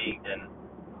fatigued and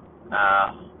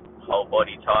whole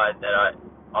body tired that I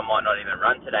might not even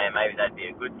run today, and maybe that'd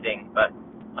be a good thing. But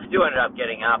I still ended up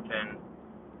getting up and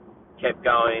kept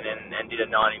going and did a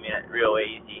 90-minute real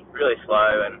easy, really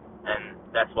slow, and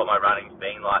that's what my running's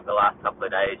been like the last couple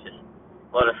of days, just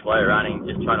a lot of slow running,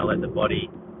 just trying to let the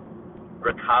body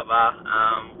recover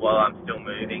while I'm still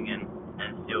moving and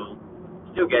still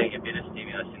getting a bit of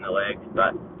stimulus in the legs,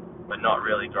 but not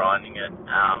really grinding it.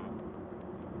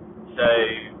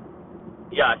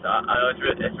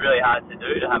 It's really hard to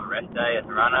do, to have a rest day as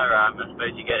a runner. I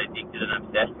suppose you get addicted and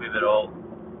obsessed with it all,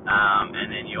 and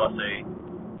then you also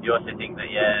think that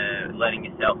you're letting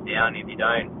yourself down if you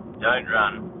don't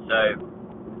run. So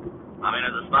it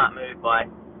was a smart move by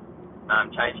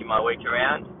changing my week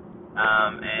around,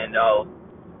 and I'll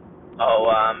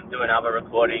do another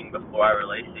recording before I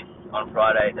release this on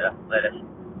Friday to let us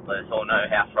all know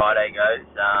how Friday goes,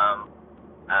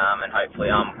 and hopefully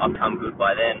I'll come good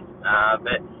by then.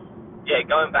 But yeah,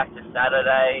 going back to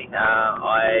Saturday,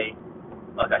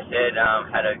 like I said,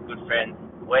 had a good friend's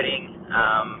wedding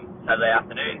Saturday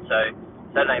afternoon. So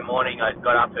Saturday morning I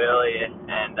got up early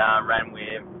and ran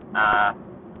with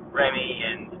Remy,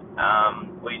 and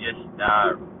we just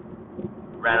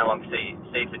ran along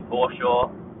Seaford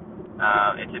Foreshore.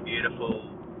 It's a beautiful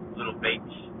little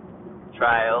beach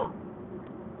trail,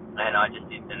 and I just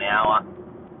did an hour,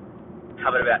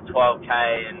 covered about 12k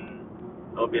and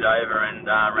a bit over, and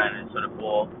ran in sort of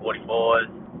 4:44s.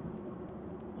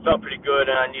 Felt pretty good,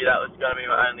 and I knew that was going to be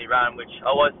my only run, which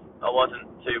I wasn't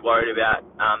too worried about.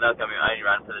 That was going to be my only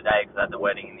run for the day because I had the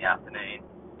wedding in the afternoon.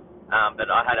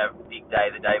 But I had a big day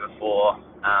the day before,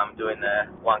 doing the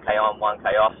 1k on,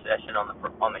 1k off session on the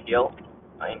hill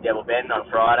in Devil Bend on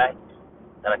Friday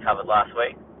that I covered last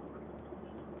week.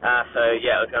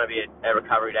 It was going to be a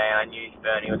recovery day, and I knew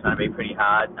Fernie was going to be pretty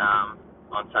hard on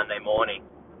Sunday morning.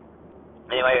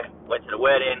 Anyway, went to the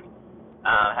wedding,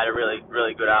 had a really,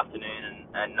 really good afternoon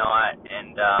and night,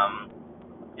 and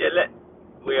Jess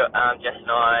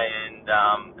and I and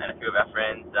a few of our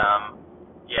friends,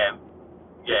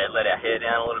 let our hair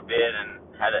down a little bit and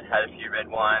had a few red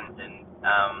wines, and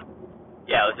it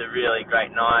was a really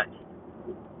great night.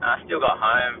 Still got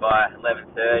home by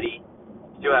 11:30.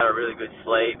 Still had a really good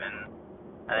sleep, and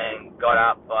then got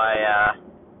up by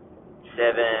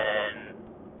 7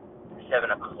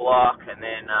 o'clock, and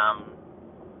then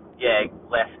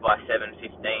left by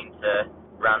 7:15 to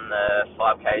run the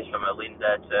 5Ks from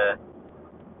Olinda to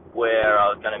where I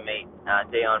was going to meet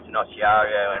Dion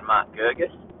Finocchiario and Mark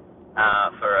Gergis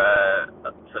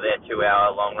for their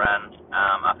 2-hour long run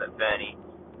up at Fernie.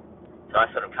 So I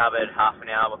sort of covered half an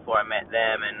hour before I met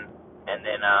them, and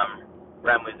then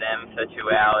ran with them for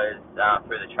 2 hours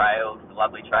through the trails, the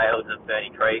lovely trails of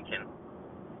Fernie Creek, and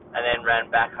then ran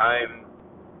back home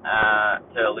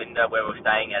to Olinda, where we were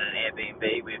staying at an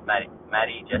Airbnb with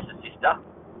Maddie, Jess's sister.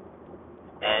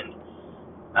 And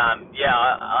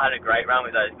I had a great run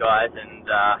with those guys, and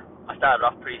I started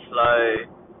off pretty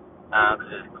slow because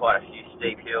there's quite a few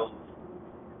steep hills,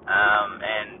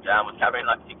 and was covering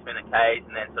like 6-minute Ks,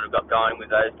 and then sort of got going with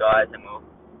those guys, and we were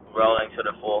rolling sort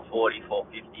of 440,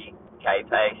 450 K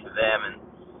pace with them,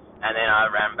 and then I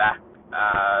ran back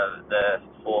the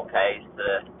 4Ks to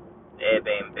the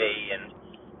Airbnb, and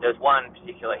there's one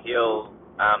particular hill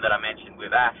that I mentioned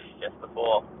with Ash just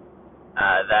before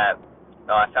that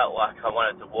I felt like I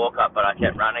wanted to walk up, but I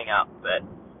kept running up. But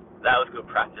that was good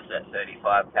practice at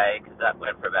 35K, because that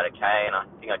went for about a K, and I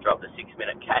think I dropped a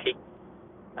 6-minute K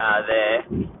there.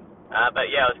 But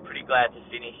yeah, I was pretty glad to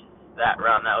finish that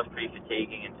run. That was pretty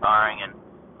fatiguing and tiring, and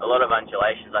a lot of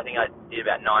undulations. I think I did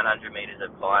about 900 meters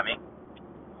of climbing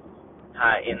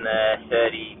in the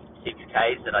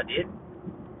 36Ks that I did.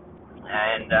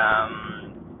 And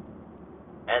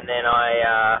then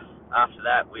after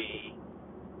that we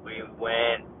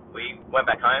went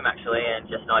back home actually, and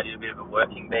Jess and I did a bit of a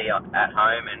working bee at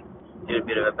home, and did a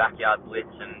bit of a backyard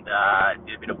blitz, and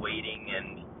did a bit of weeding,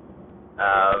 and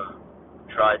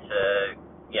tried to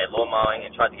lawn mowing,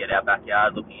 and tried to get our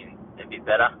backyard looking a bit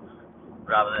better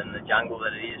rather than the jungle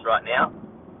that it is right now.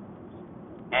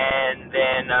 And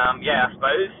then, I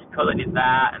suppose, because I did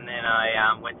that, and then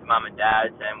I went to Mum and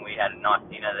Dad's, and we had a nice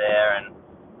dinner there, and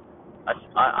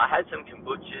I had some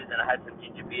kombuchas, and I had some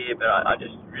ginger beer, but I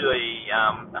just really,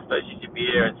 I suppose ginger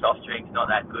beer and soft drinks not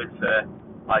that good for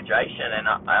hydration, and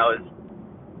I was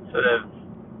sort of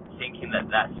thinking that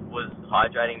was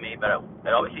hydrating me, but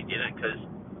it obviously didn't, because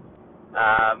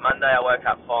Monday I woke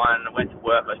up fine, I went to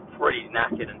work, I was pretty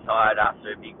knackered and tired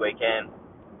after a big weekend,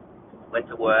 went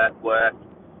to work,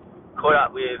 caught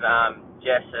up with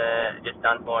Jess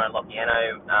Dunsmore and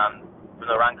Locchiano from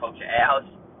the Run Culture Hours.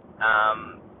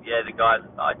 The guys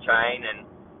I train, and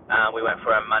we went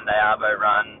for a Monday Arvo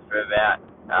run for about,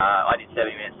 I did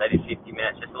 70 minutes, they did 50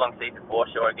 minutes, just along Seaford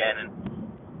Foreshore again, and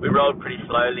we rolled pretty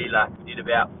slowly, like we did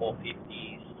about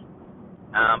 450s,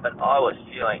 but I was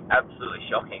feeling absolutely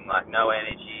shocking, like no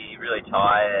energy, really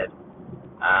tired,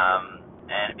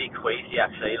 and a bit queasy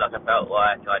actually, like I felt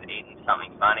like I'd eaten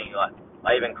something funny, like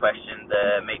I even questioned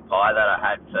the meat pie that I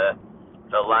had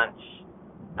for lunch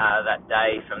that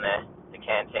day from the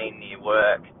canteen near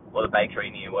work, or the bakery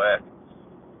near work.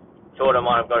 Thought I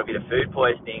might have got a bit of food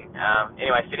poisoning.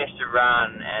 Anyway, finished the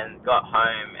run and got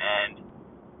home, and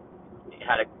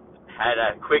had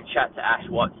a quick chat to Ash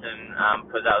Watson,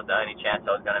 because that was the only chance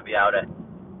I was going to be able to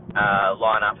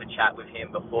line up a chat with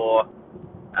him before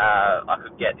I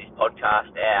could get this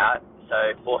podcast out.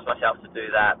 So forced myself to do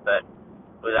that, but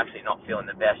was actually not feeling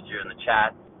the best during the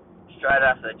chat. Straight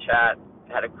after the chat,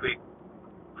 had a quick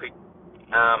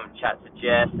chat to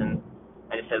Jess, and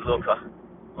I just said, look, I'm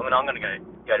going to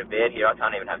go to bed here. I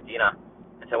can't even have dinner.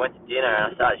 And so I went to dinner, and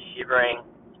I started shivering,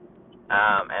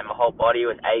 and my whole body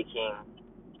was aching,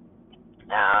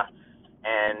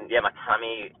 and my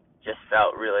tummy just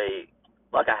felt really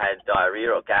like I had diarrhea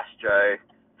or gastro.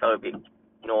 Felt a bit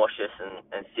nauseous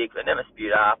and sick, but never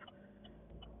spewed up.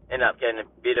 Ended up getting a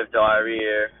bit of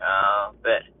diarrhea,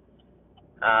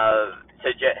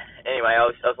 anyway, I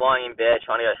was lying in bed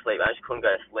trying to go to sleep. I just couldn't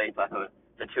go to sleep. Like for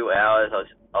 2 hours, I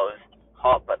was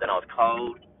hot, but then I was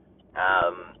cold.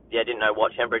 Didn't know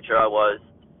what temperature I was.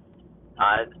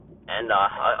 I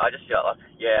just felt like,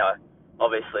 I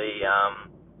obviously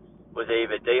was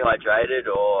either dehydrated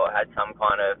or had some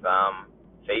kind of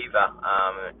fever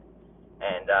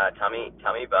and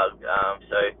tummy bug.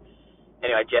 So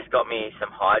anyway, Jess got me some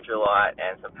Hydrolite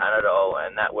and some Panadol,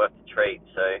 and that worked a treat.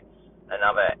 So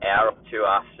another hour or two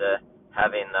after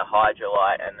having the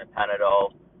Hydrolite and the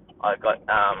Panadol, I got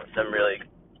some really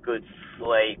good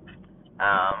sleep.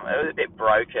 It was a bit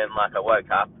broken, like I woke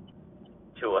up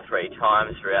 2 or 3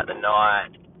 times throughout the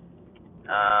night.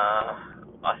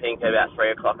 I think about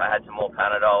 3 o'clock I had some more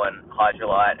Panadol and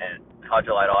Hydrolite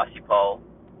Isopol.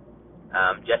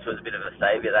 Jess was a bit of a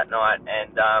saviour that night,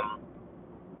 and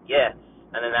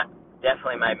and then that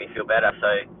definitely made me feel better. So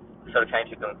I sort of came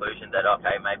to the conclusion that,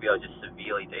 okay, maybe I was just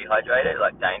severely dehydrated,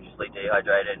 like dangerously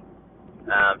dehydrated.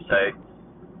 I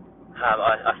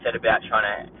set about trying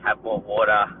to have more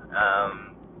water,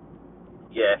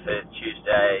 for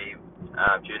Tuesday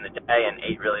during the day and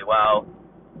eat really well.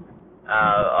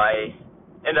 I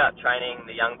ended up training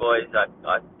the young boys.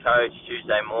 I coached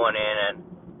Tuesday morning and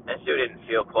still didn't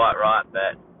feel quite right,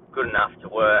 but good enough to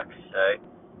work. So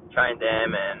trained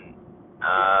them and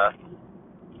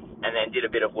then did a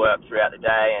bit of work throughout the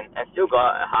day and still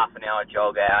got a half an hour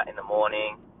jog out in the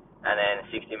morning and then a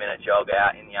 60-minute jog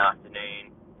out in the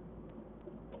afternoon.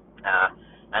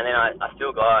 And then I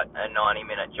still got a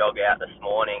 90-minute jog out this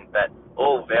morning, but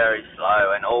all very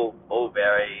slow and all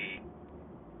very,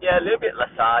 a little bit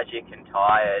lethargic and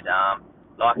tired,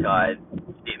 like I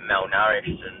bit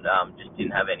malnourished and just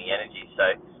didn't have any energy.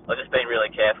 So I've just been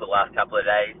really careful the last couple of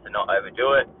days to not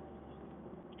overdo it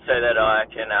so that I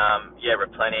can,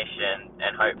 replenish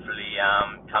and hopefully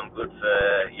come good for,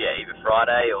 either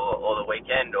Friday or the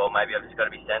weekend, or maybe I've just got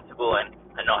to be sensible and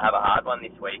not have a hard one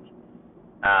this week.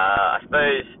 I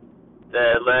suppose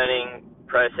the learning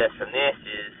process from this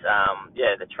is,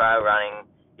 the trail running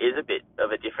is a bit of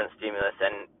a different stimulus,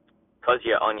 and because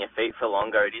you're on your feet for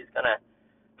longer, it is going to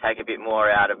take a bit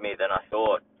more out of me than I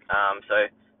thought. So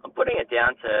I'm putting it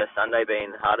down to Sunday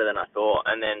being harder than I thought,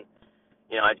 and then,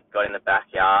 I got in the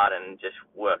backyard and just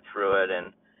worked through it,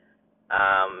 and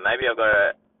maybe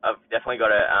I've definitely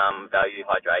got to value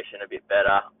hydration a bit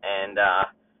better, and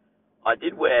I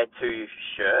did wear 2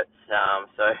 shirts,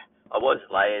 so I was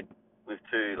layered with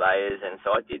 2 layers, and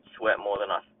so I did sweat more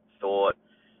than I thought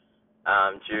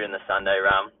during the Sunday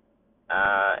run.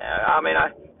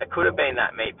 It could have been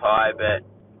that meat pie, but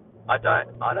I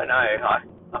don't know.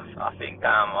 I think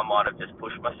I might have just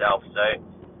pushed myself. So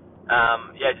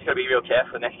just got to be real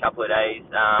careful the next couple of days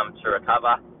to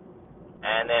recover,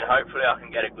 and then hopefully I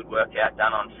can get a good workout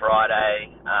done on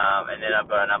Friday, and then I've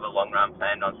got another long run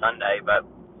planned on Sunday. But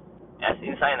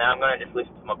in saying that, I'm going to just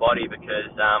listen to my body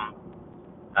because,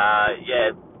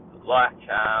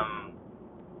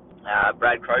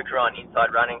 Brad Croker on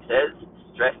Inside Running says,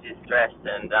 stress is stress,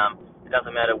 and it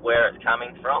doesn't matter where it's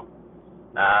coming from.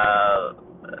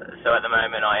 So at the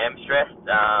moment I am stressed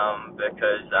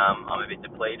because I'm a bit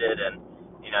depleted, and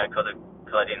because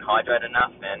I didn't hydrate enough,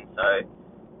 and so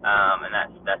and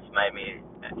that's made me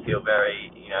feel very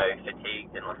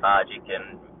fatigued and lethargic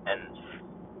and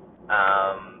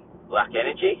lack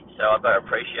energy. So I've got to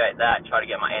appreciate that, try to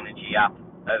get my energy up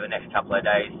over the next couple of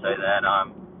days so that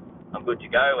I'm good to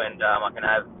go, and I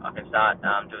can start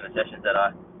doing the sessions that I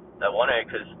want to,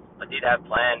 because I did have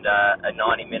planned a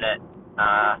 90-minute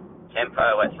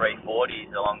tempo at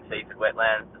 340s along Seaford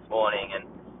Wetlands this morning, and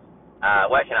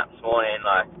waking up this morning,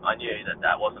 I knew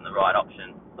that wasn't the right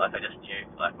option. I just knew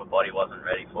my body wasn't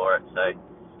ready for it, so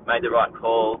made the right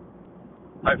call.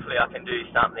 Hopefully I can do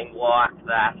something like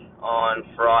that on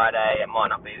Friday. It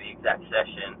might not be the exact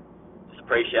session, just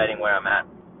appreciating where I'm at.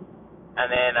 And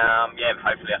then,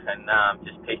 hopefully I can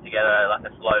just piece together a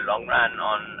slow long run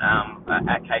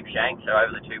at Cape Shanks or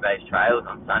over the Two Bays Trails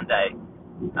on Sunday.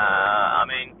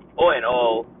 All in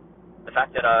all, the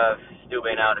fact that I've still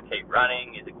been able to keep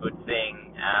running is a good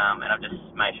thing, and I've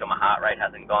just made sure my heart rate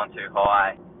hasn't gone too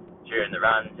high during the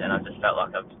runs, and I've just felt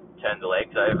like I've turned the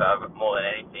legs over more than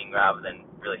anything, rather than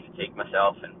really fatigue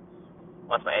myself. And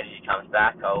once my energy comes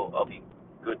back, I'll be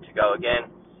good to go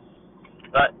again.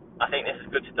 But I think this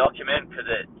is good to document, because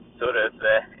it's sort of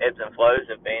the ebbs and flows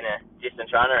of being a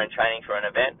distance runner and training for an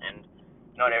event, and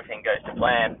not everything goes to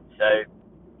plan. So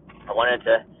I wanted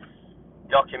to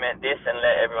document this and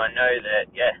let everyone know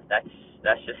that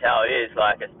that's just how it is.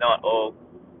 It's not all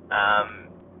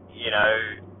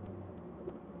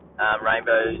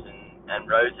rainbows and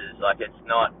roses. It's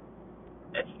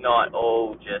not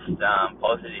all just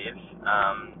positive.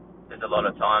 There's a lot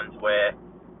of times where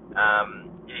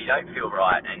you don't feel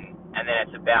right, and then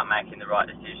it's about making the right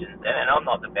decisions. And I'm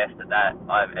not the best at that.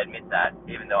 I admit that,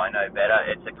 even though I know better.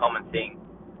 It's a common thing.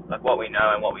 What we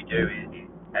know and what we do is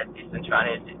as distance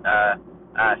runners,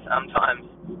 sometimes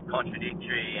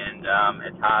contradictory, and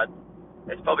it's hard.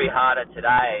 It's probably harder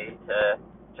today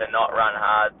to not run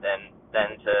hard than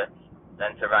to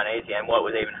run easy. And what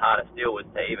was even harder still was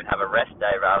to even have a rest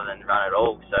day rather than run at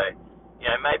all. So,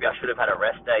 maybe I should have had a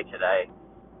rest day today.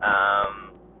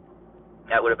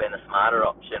 That would have been the smarter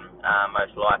option,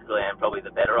 most likely, and probably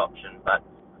the better option. But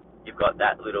you've got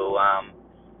that little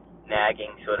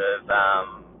nagging sort of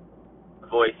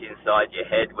voice inside your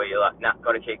head where you're like, nah,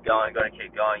 got to keep going.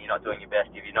 You're not doing your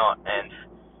best if you're not. And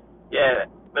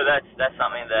but that's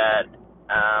something that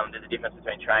there's a difference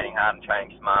between training hard and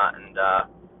training smart, and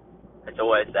it's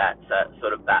always that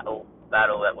sort of battle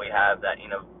that we have, that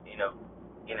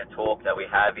inner talk that we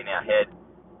have in our head,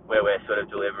 where we're sort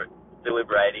of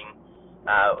deliberating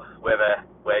whether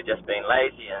we're just being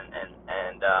lazy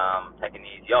and and taking the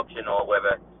easy option, or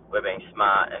whether we're being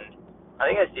smart. And I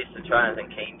think as distance runners and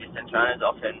keen distance runners,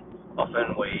 often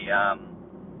we,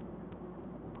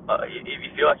 if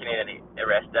you feel like you need a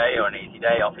rest day or an easy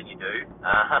day, often you do,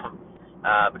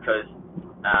 because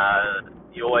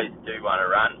you always do want to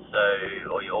run,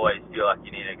 or you always feel like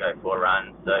you need to go for a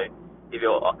run. So if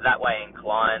you're that way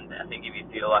inclined, I think if you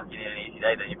feel like you need an easy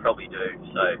day, then you probably do.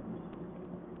 So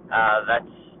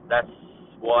that's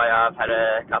why I've had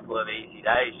a couple of easy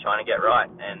days trying to get right,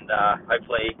 and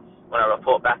hopefully when I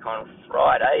report back on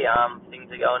Friday, things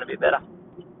are going a bit better.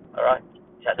 All right,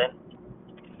 chat then.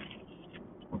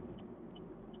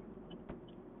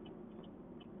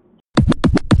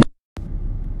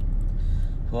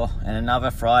 Well, and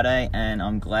another Friday, and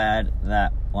I'm glad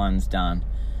that one's done.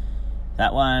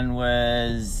 That one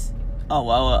was, I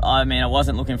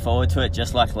wasn't looking forward to it,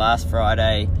 just like last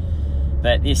Friday,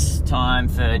 but this time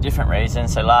for different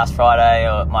reasons. So last Friday,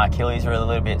 my Achilles were a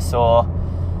little bit sore.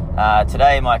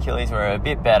 Today, my Achilles were a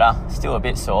bit better, still a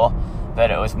bit sore,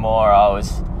 but it was more, I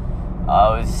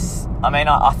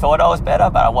thought I was better,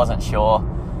 but I wasn't sure.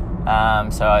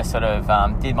 So I sort of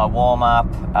did my warm-up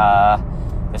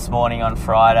this morning on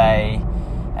Friday,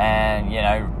 and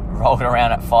rolled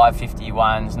around at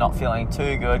 5:51s, not feeling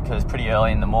too good because it's pretty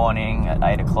early in the morning at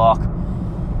 8 o'clock,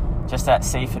 just at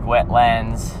Seaford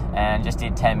Wetlands, and just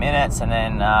did 10 minutes, and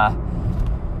then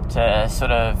to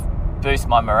sort of boost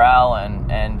my morale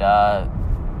and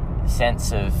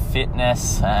sense of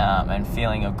fitness and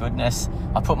feeling of goodness,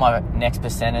 I put my next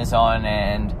percenters on,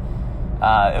 and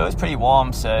it was pretty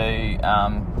warm, so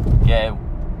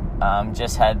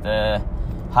just had the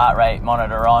heart rate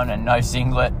monitor on and no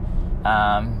singlet,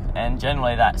 and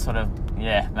generally that sort of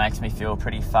makes me feel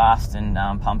pretty fast and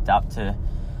pumped up to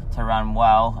run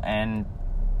well, and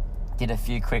did a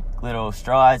few quick little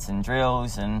strides and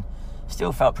drills, and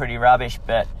still felt pretty rubbish,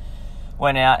 but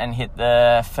went out and hit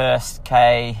the first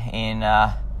K in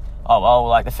the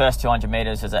first 200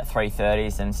 meters was at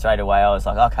 3:30s, and straight away I was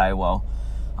like, okay, well,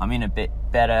 I'm in a bit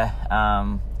better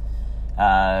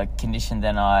condition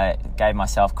than I gave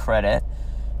myself credit.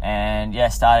 And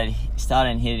started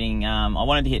hitting, I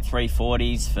wanted to hit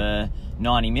 3:40s for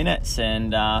 90 minutes,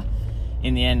 and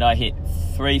in the end I hit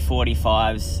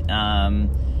 3:45s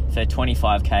for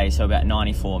 25k, so about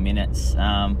 94 minutes.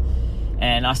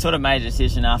 And I sort of made a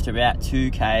decision after about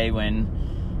 2k when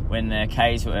the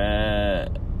Ks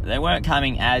they weren't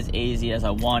coming as easy as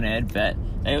I wanted, but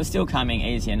they were still coming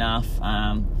easy enough.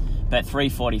 But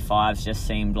 3:45s just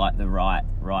seemed like the right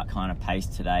kind of pace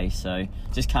today. So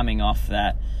just coming off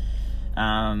that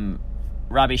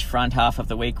rubbish front half of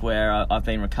the week where I've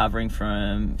been recovering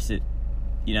from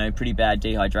pretty bad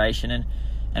dehydration,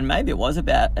 and maybe it was a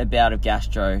bout of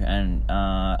gastro, and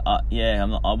I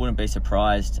wouldn't be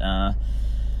surprised.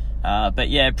 But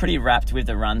pretty wrapped with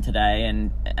the run today,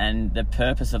 and the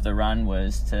purpose of the run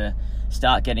was to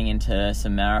start getting into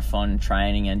some marathon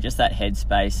training, and just that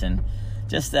headspace, and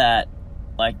just that,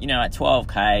 at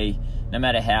 12k, no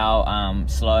matter how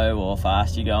slow or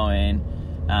fast you're going,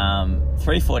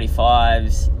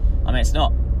 3:45s,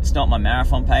 it's not my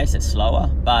marathon pace, it's slower,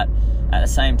 but at the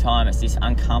same time it's this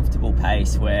uncomfortable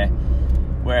pace where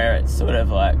it's sort of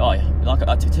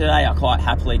today I quite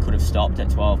happily could have stopped at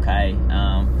 12k,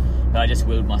 but I just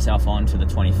willed myself on to the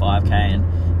 25k, and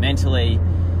mentally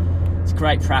it's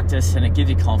great practice, and it gives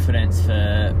you confidence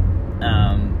for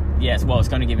it's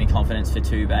going to give me confidence for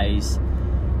 2 bays.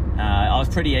 I was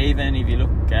pretty even. If you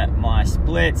look at my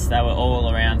splits, they were all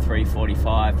around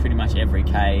 3:45 pretty much every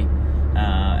k.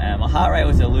 And my heart rate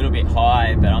was a little bit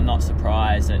high, but I'm not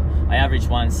surprised. I averaged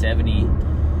 170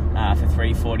 for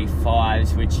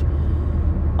 3:45s, which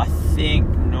I think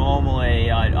normally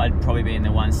I'd probably be in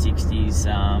the 160s.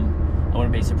 I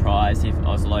wouldn't be surprised if I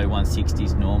was low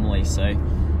 160s normally, so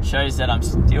shows that I'm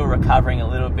still recovering a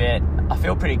little bit. I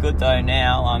feel pretty good though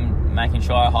now. I'm making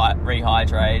sure I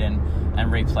rehydrate and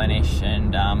replenish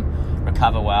and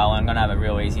recover well. I'm going to have a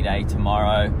real easy day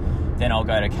tomorrow. Then I'll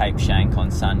go to Cape Schanck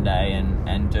on Sunday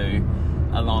and do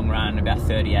a long run, about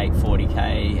 38,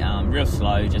 40k, real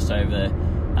slow, just over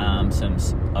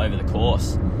over the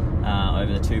course,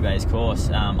 over the 2 bays course.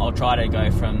 I'll try to go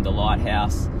from the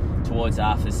lighthouse towards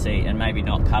Arthur's Seat and maybe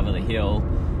not cover the hill,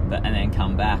 and then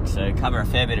come back. So cover a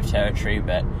fair bit of territory,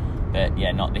 but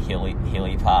not the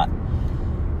hilly part.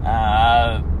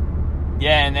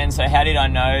 And then, so how did I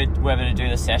know whether to do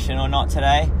the session or not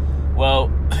today? Well,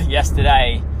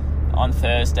 yesterday on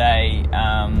Thursday,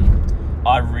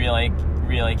 I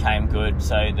really came good.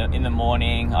 So in the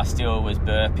morning, I still was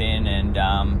burping and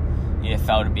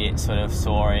felt a bit sort of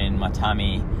sore in my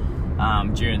tummy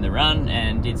during the run,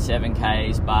 and did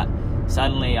 7Ks, but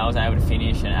suddenly I was able to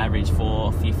finish an average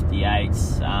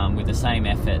 4:58 with the same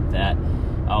effort that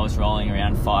I was rolling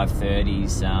around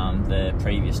 5:30s the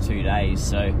previous 2 days.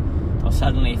 So I was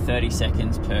suddenly 30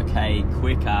 seconds per K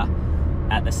quicker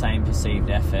at the same perceived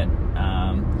effort.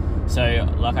 So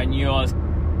like I knew I was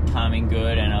coming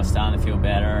good and I was starting to feel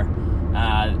better.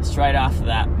 Straight after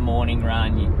that morning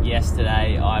run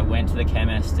yesterday, I went to the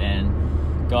chemist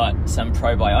and got some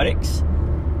probiotics.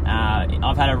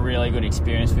 I've had a really good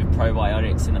experience with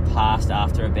probiotics in the past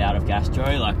after a bout of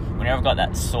gastro. Like whenever I've got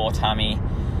that sore tummy,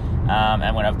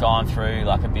 and when I've gone through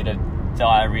like a bit of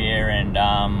diarrhea and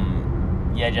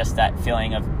just that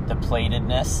feeling of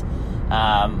depletedness,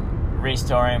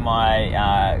 restoring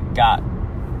my gut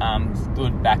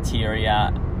good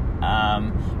bacteria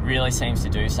really seems to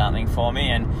do something for me.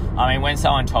 And I mean, when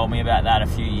someone told me about that a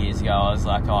few years ago, I was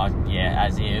like, oh yeah,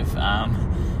 as if.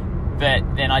 But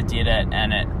then I did it,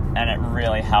 and it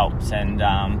really helped. And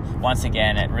once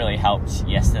again, it really helped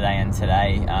yesterday and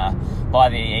today. By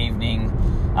the evening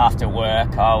after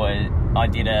work, I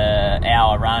did an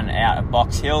hour run out at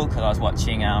Box Hill because I was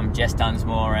watching Jess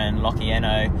Dunsmore and Lockie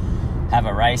Eno have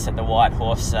a race at the White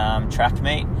Horse track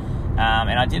meet.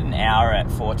 And I did an hour at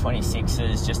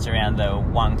 4:26s just around the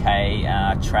 1K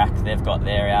track they've got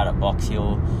there out at Box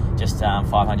Hill, just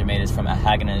 500 metres from a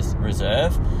Hageners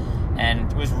Reserve,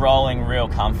 and was rolling real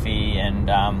comfy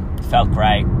and felt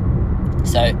great.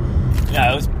 So, you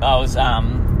know, I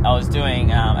was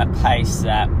doing a pace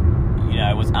that, you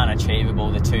know, was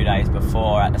unachievable the 2 days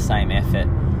before at the same effort.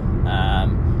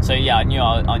 So yeah, I knew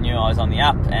I was on the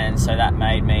up, and so that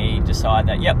made me decide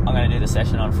that I'm going to do the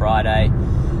session on Friday.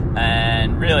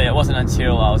 And really it wasn't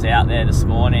until I was out there this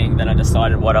morning that I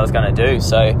decided what I was going to do.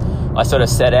 So I sort of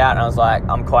set out and I was like,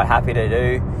 I'm quite happy to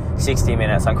do 60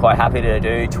 minutes, I'm quite happy to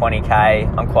do 20k,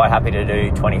 I'm quite happy to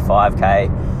do 25k.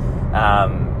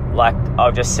 Like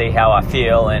I'll just see how I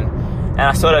feel, and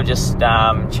I sort of just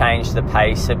changed the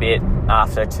pace a bit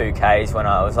after 2Ks when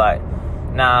I was like,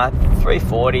 nah,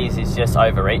 340s is just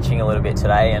overreaching a little bit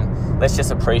today, and let's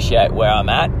just appreciate where I'm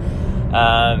at.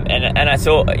 And it's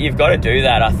all, you've got to do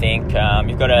that, I think.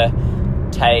 You've got to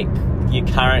take your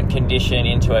current condition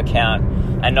into account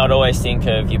and not always think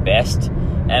of your best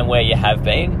and where you have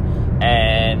been.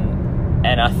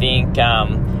 And I think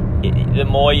the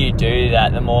more you do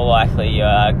that, the more likely you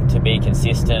are to be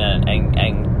consistent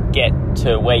and get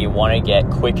to where you want to get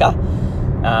quicker.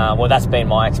 Well, that's been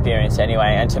my experience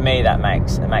anyway, and to me that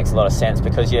makes a lot of sense,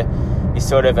 because you're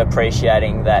sort of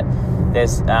appreciating that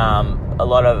there's a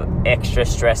lot of extra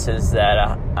stresses that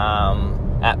are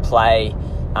at play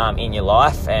in your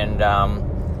life, and I'm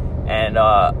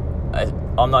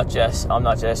not just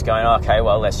going, okay,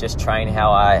 well, let's just train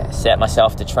how I set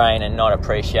myself to train, and not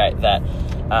appreciate that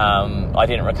I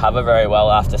didn't recover very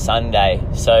well after Sunday.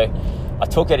 So I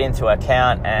took it into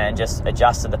account and just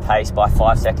adjusted the pace by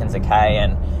 5 seconds a K,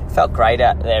 and felt great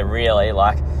out there, really.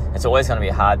 Like, it's always going to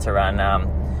be hard to run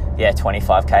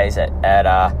 25Ks at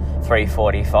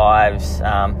 3:45s.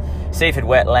 Seaford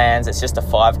Wetlands, it's just a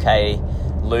 5K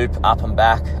loop up and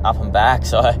back.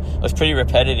 So it was pretty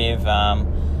repetitive.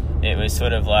 It was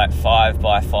sort of like 5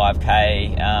 by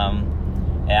 5K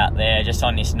out there, just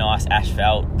on this nice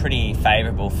asphalt, pretty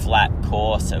favourable flat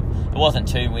course. It wasn't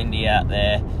too windy out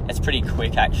there. It's pretty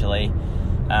quick, actually.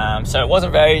 So it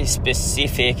wasn't very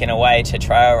specific in a way to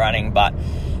trail running, but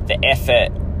the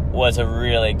effort was a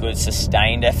really good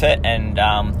sustained effort, and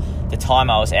the time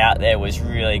I was out there was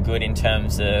really good in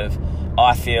terms of,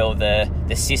 I feel, the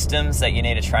systems that you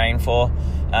need to train for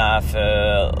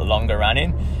longer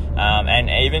running, and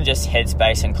even just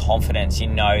headspace and confidence. You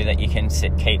know that you can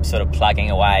keep sort of plugging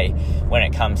away when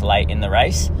it comes late in the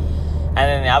race. And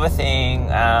then the other thing,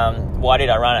 why did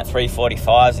I run at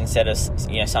 3:45s instead of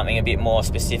something a bit more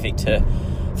specific to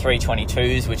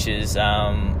 3:22s, which is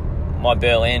my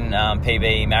Berlin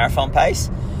PB marathon pace?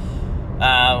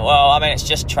 Well, I mean, it's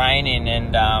just training,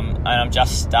 and I'm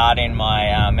just starting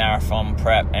my marathon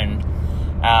prep, and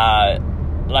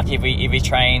like if we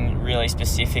train really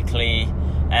specifically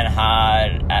and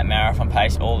hard at marathon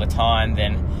pace all the time,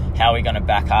 then how are we going to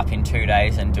back up in 2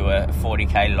 days and do a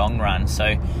 40k long run?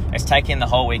 So it's taking the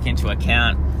whole week into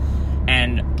account,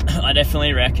 and I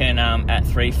definitely reckon at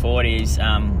 3:40s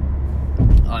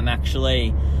I'm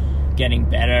actually getting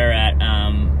better at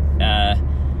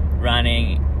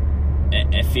running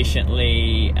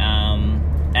efficiently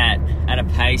at a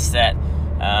pace that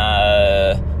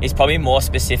is probably more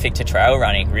specific to trail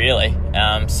running, really.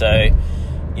 So,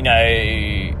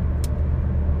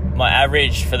 my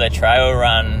average for the trail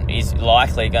run is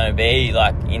likely going to be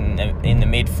like in the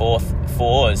mid fours.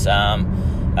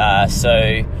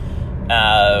 So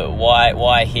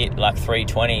why hit like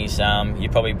 320s?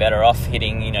 You're probably better off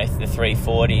hitting, the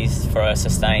 340s for a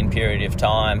sustained period of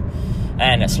time,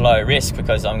 and it's low risk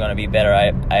because I'm going to be better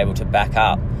able to back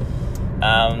up.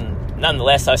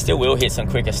 Nonetheless, I still will hit some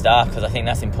quicker stuff because I think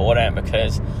that's important,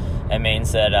 because it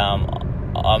means that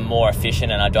I'm more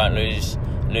efficient and I don't lose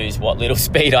what little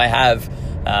speed I have.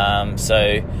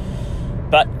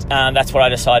 But that's what I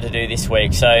decided to do this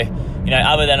week. So,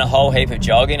 other than a whole heap of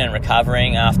jogging and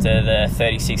recovering after the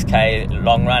 36k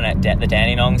long run at the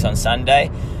Dandenongs on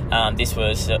Sunday, this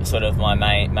was sort of my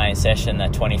main session,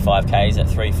 that 25k's at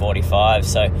 3:45.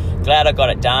 So glad I got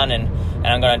it done, and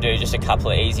I'm going to do just a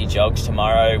couple of easy jogs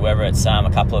tomorrow, whether it's a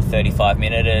couple of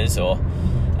 35-minuters or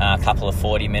a couple of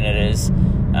 40-minuters,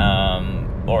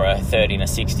 or a 30 and a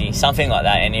 60, something like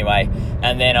that anyway.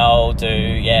 And then I'll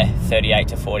do 38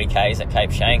 to 40k's at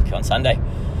Cape Schanck on Sunday.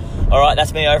 All right,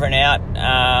 that's me over and out.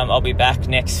 I'll be back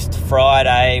next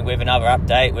Friday with another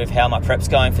update with how my prep's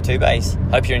going for 2 bays.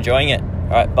 Hope you're enjoying it. All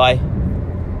right, bye.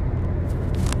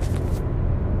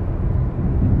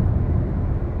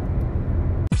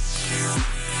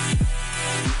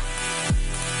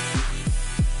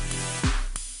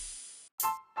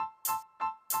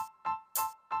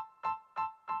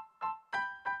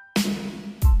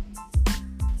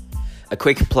 A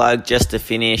quick plug just to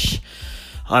finish.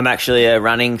 I'm actually a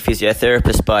running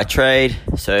physiotherapist by trade.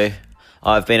 So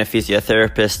I've been a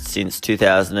physiotherapist since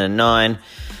 2009.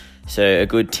 So a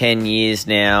good 10 years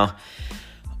now.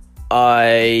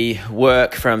 I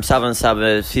work from Southern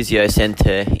Suburbs Physio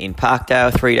Centre in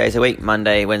Parkdale 3 days a week,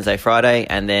 Monday, Wednesday, Friday.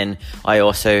 And then I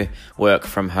also work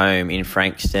from home in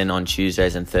Frankston on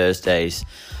Tuesdays and Thursdays.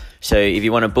 So if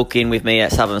you want to book in with me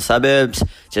at Southern Suburbs,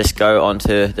 just go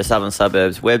onto the Southern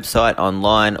Suburbs website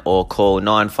online or call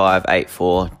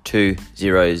 9584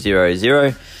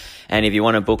 2000. And if you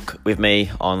want to book with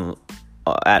me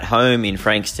at home in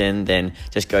Frankston, then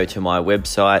just go to my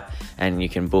website and you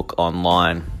can book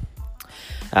online.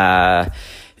 A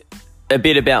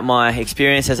bit about my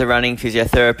experience as a running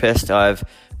physiotherapist. I've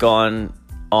gone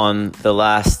on the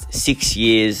last 6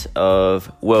 years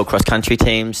of World Cross Country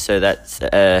teams. So that's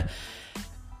an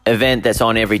event that's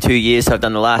on every 2 years. So I've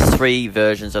done the last 3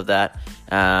 versions of that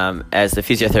as the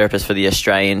physiotherapist for the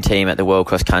Australian team at the World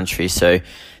Cross Country. So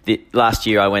last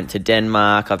year I went to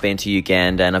Denmark, I've been to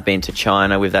Uganda, and I've been to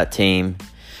China with that team.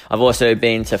 I've also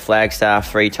been to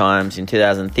Flagstaff 3 times in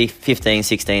 2015,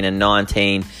 16 and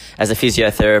 19 as a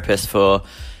physiotherapist for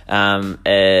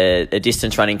a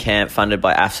distance running camp funded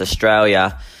by AFS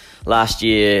Australia. Last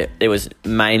year, it was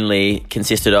mainly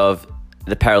consisted of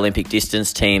the Paralympic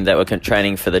distance team that were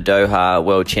training for the Doha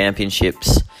World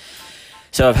Championships.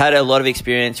 So I've had a lot of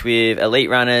experience with elite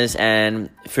runners, and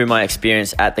through my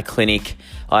experience at the clinic,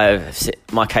 my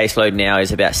caseload now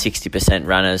is about 60%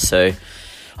 runners. So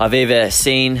I've either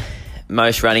seen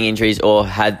most running injuries or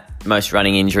had most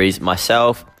running injuries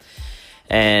myself.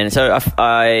 And so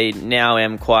I now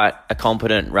am quite a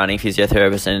competent running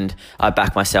physiotherapist, and I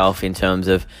back myself in terms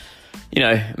of,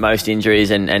 most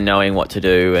injuries and knowing what to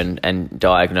do and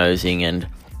diagnosing and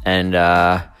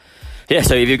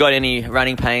so if you've got any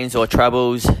running pains or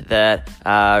troubles that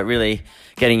are really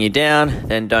getting you down,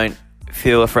 then don't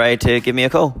feel afraid to give me a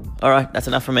call. All right, that's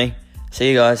enough from me. See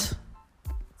you guys.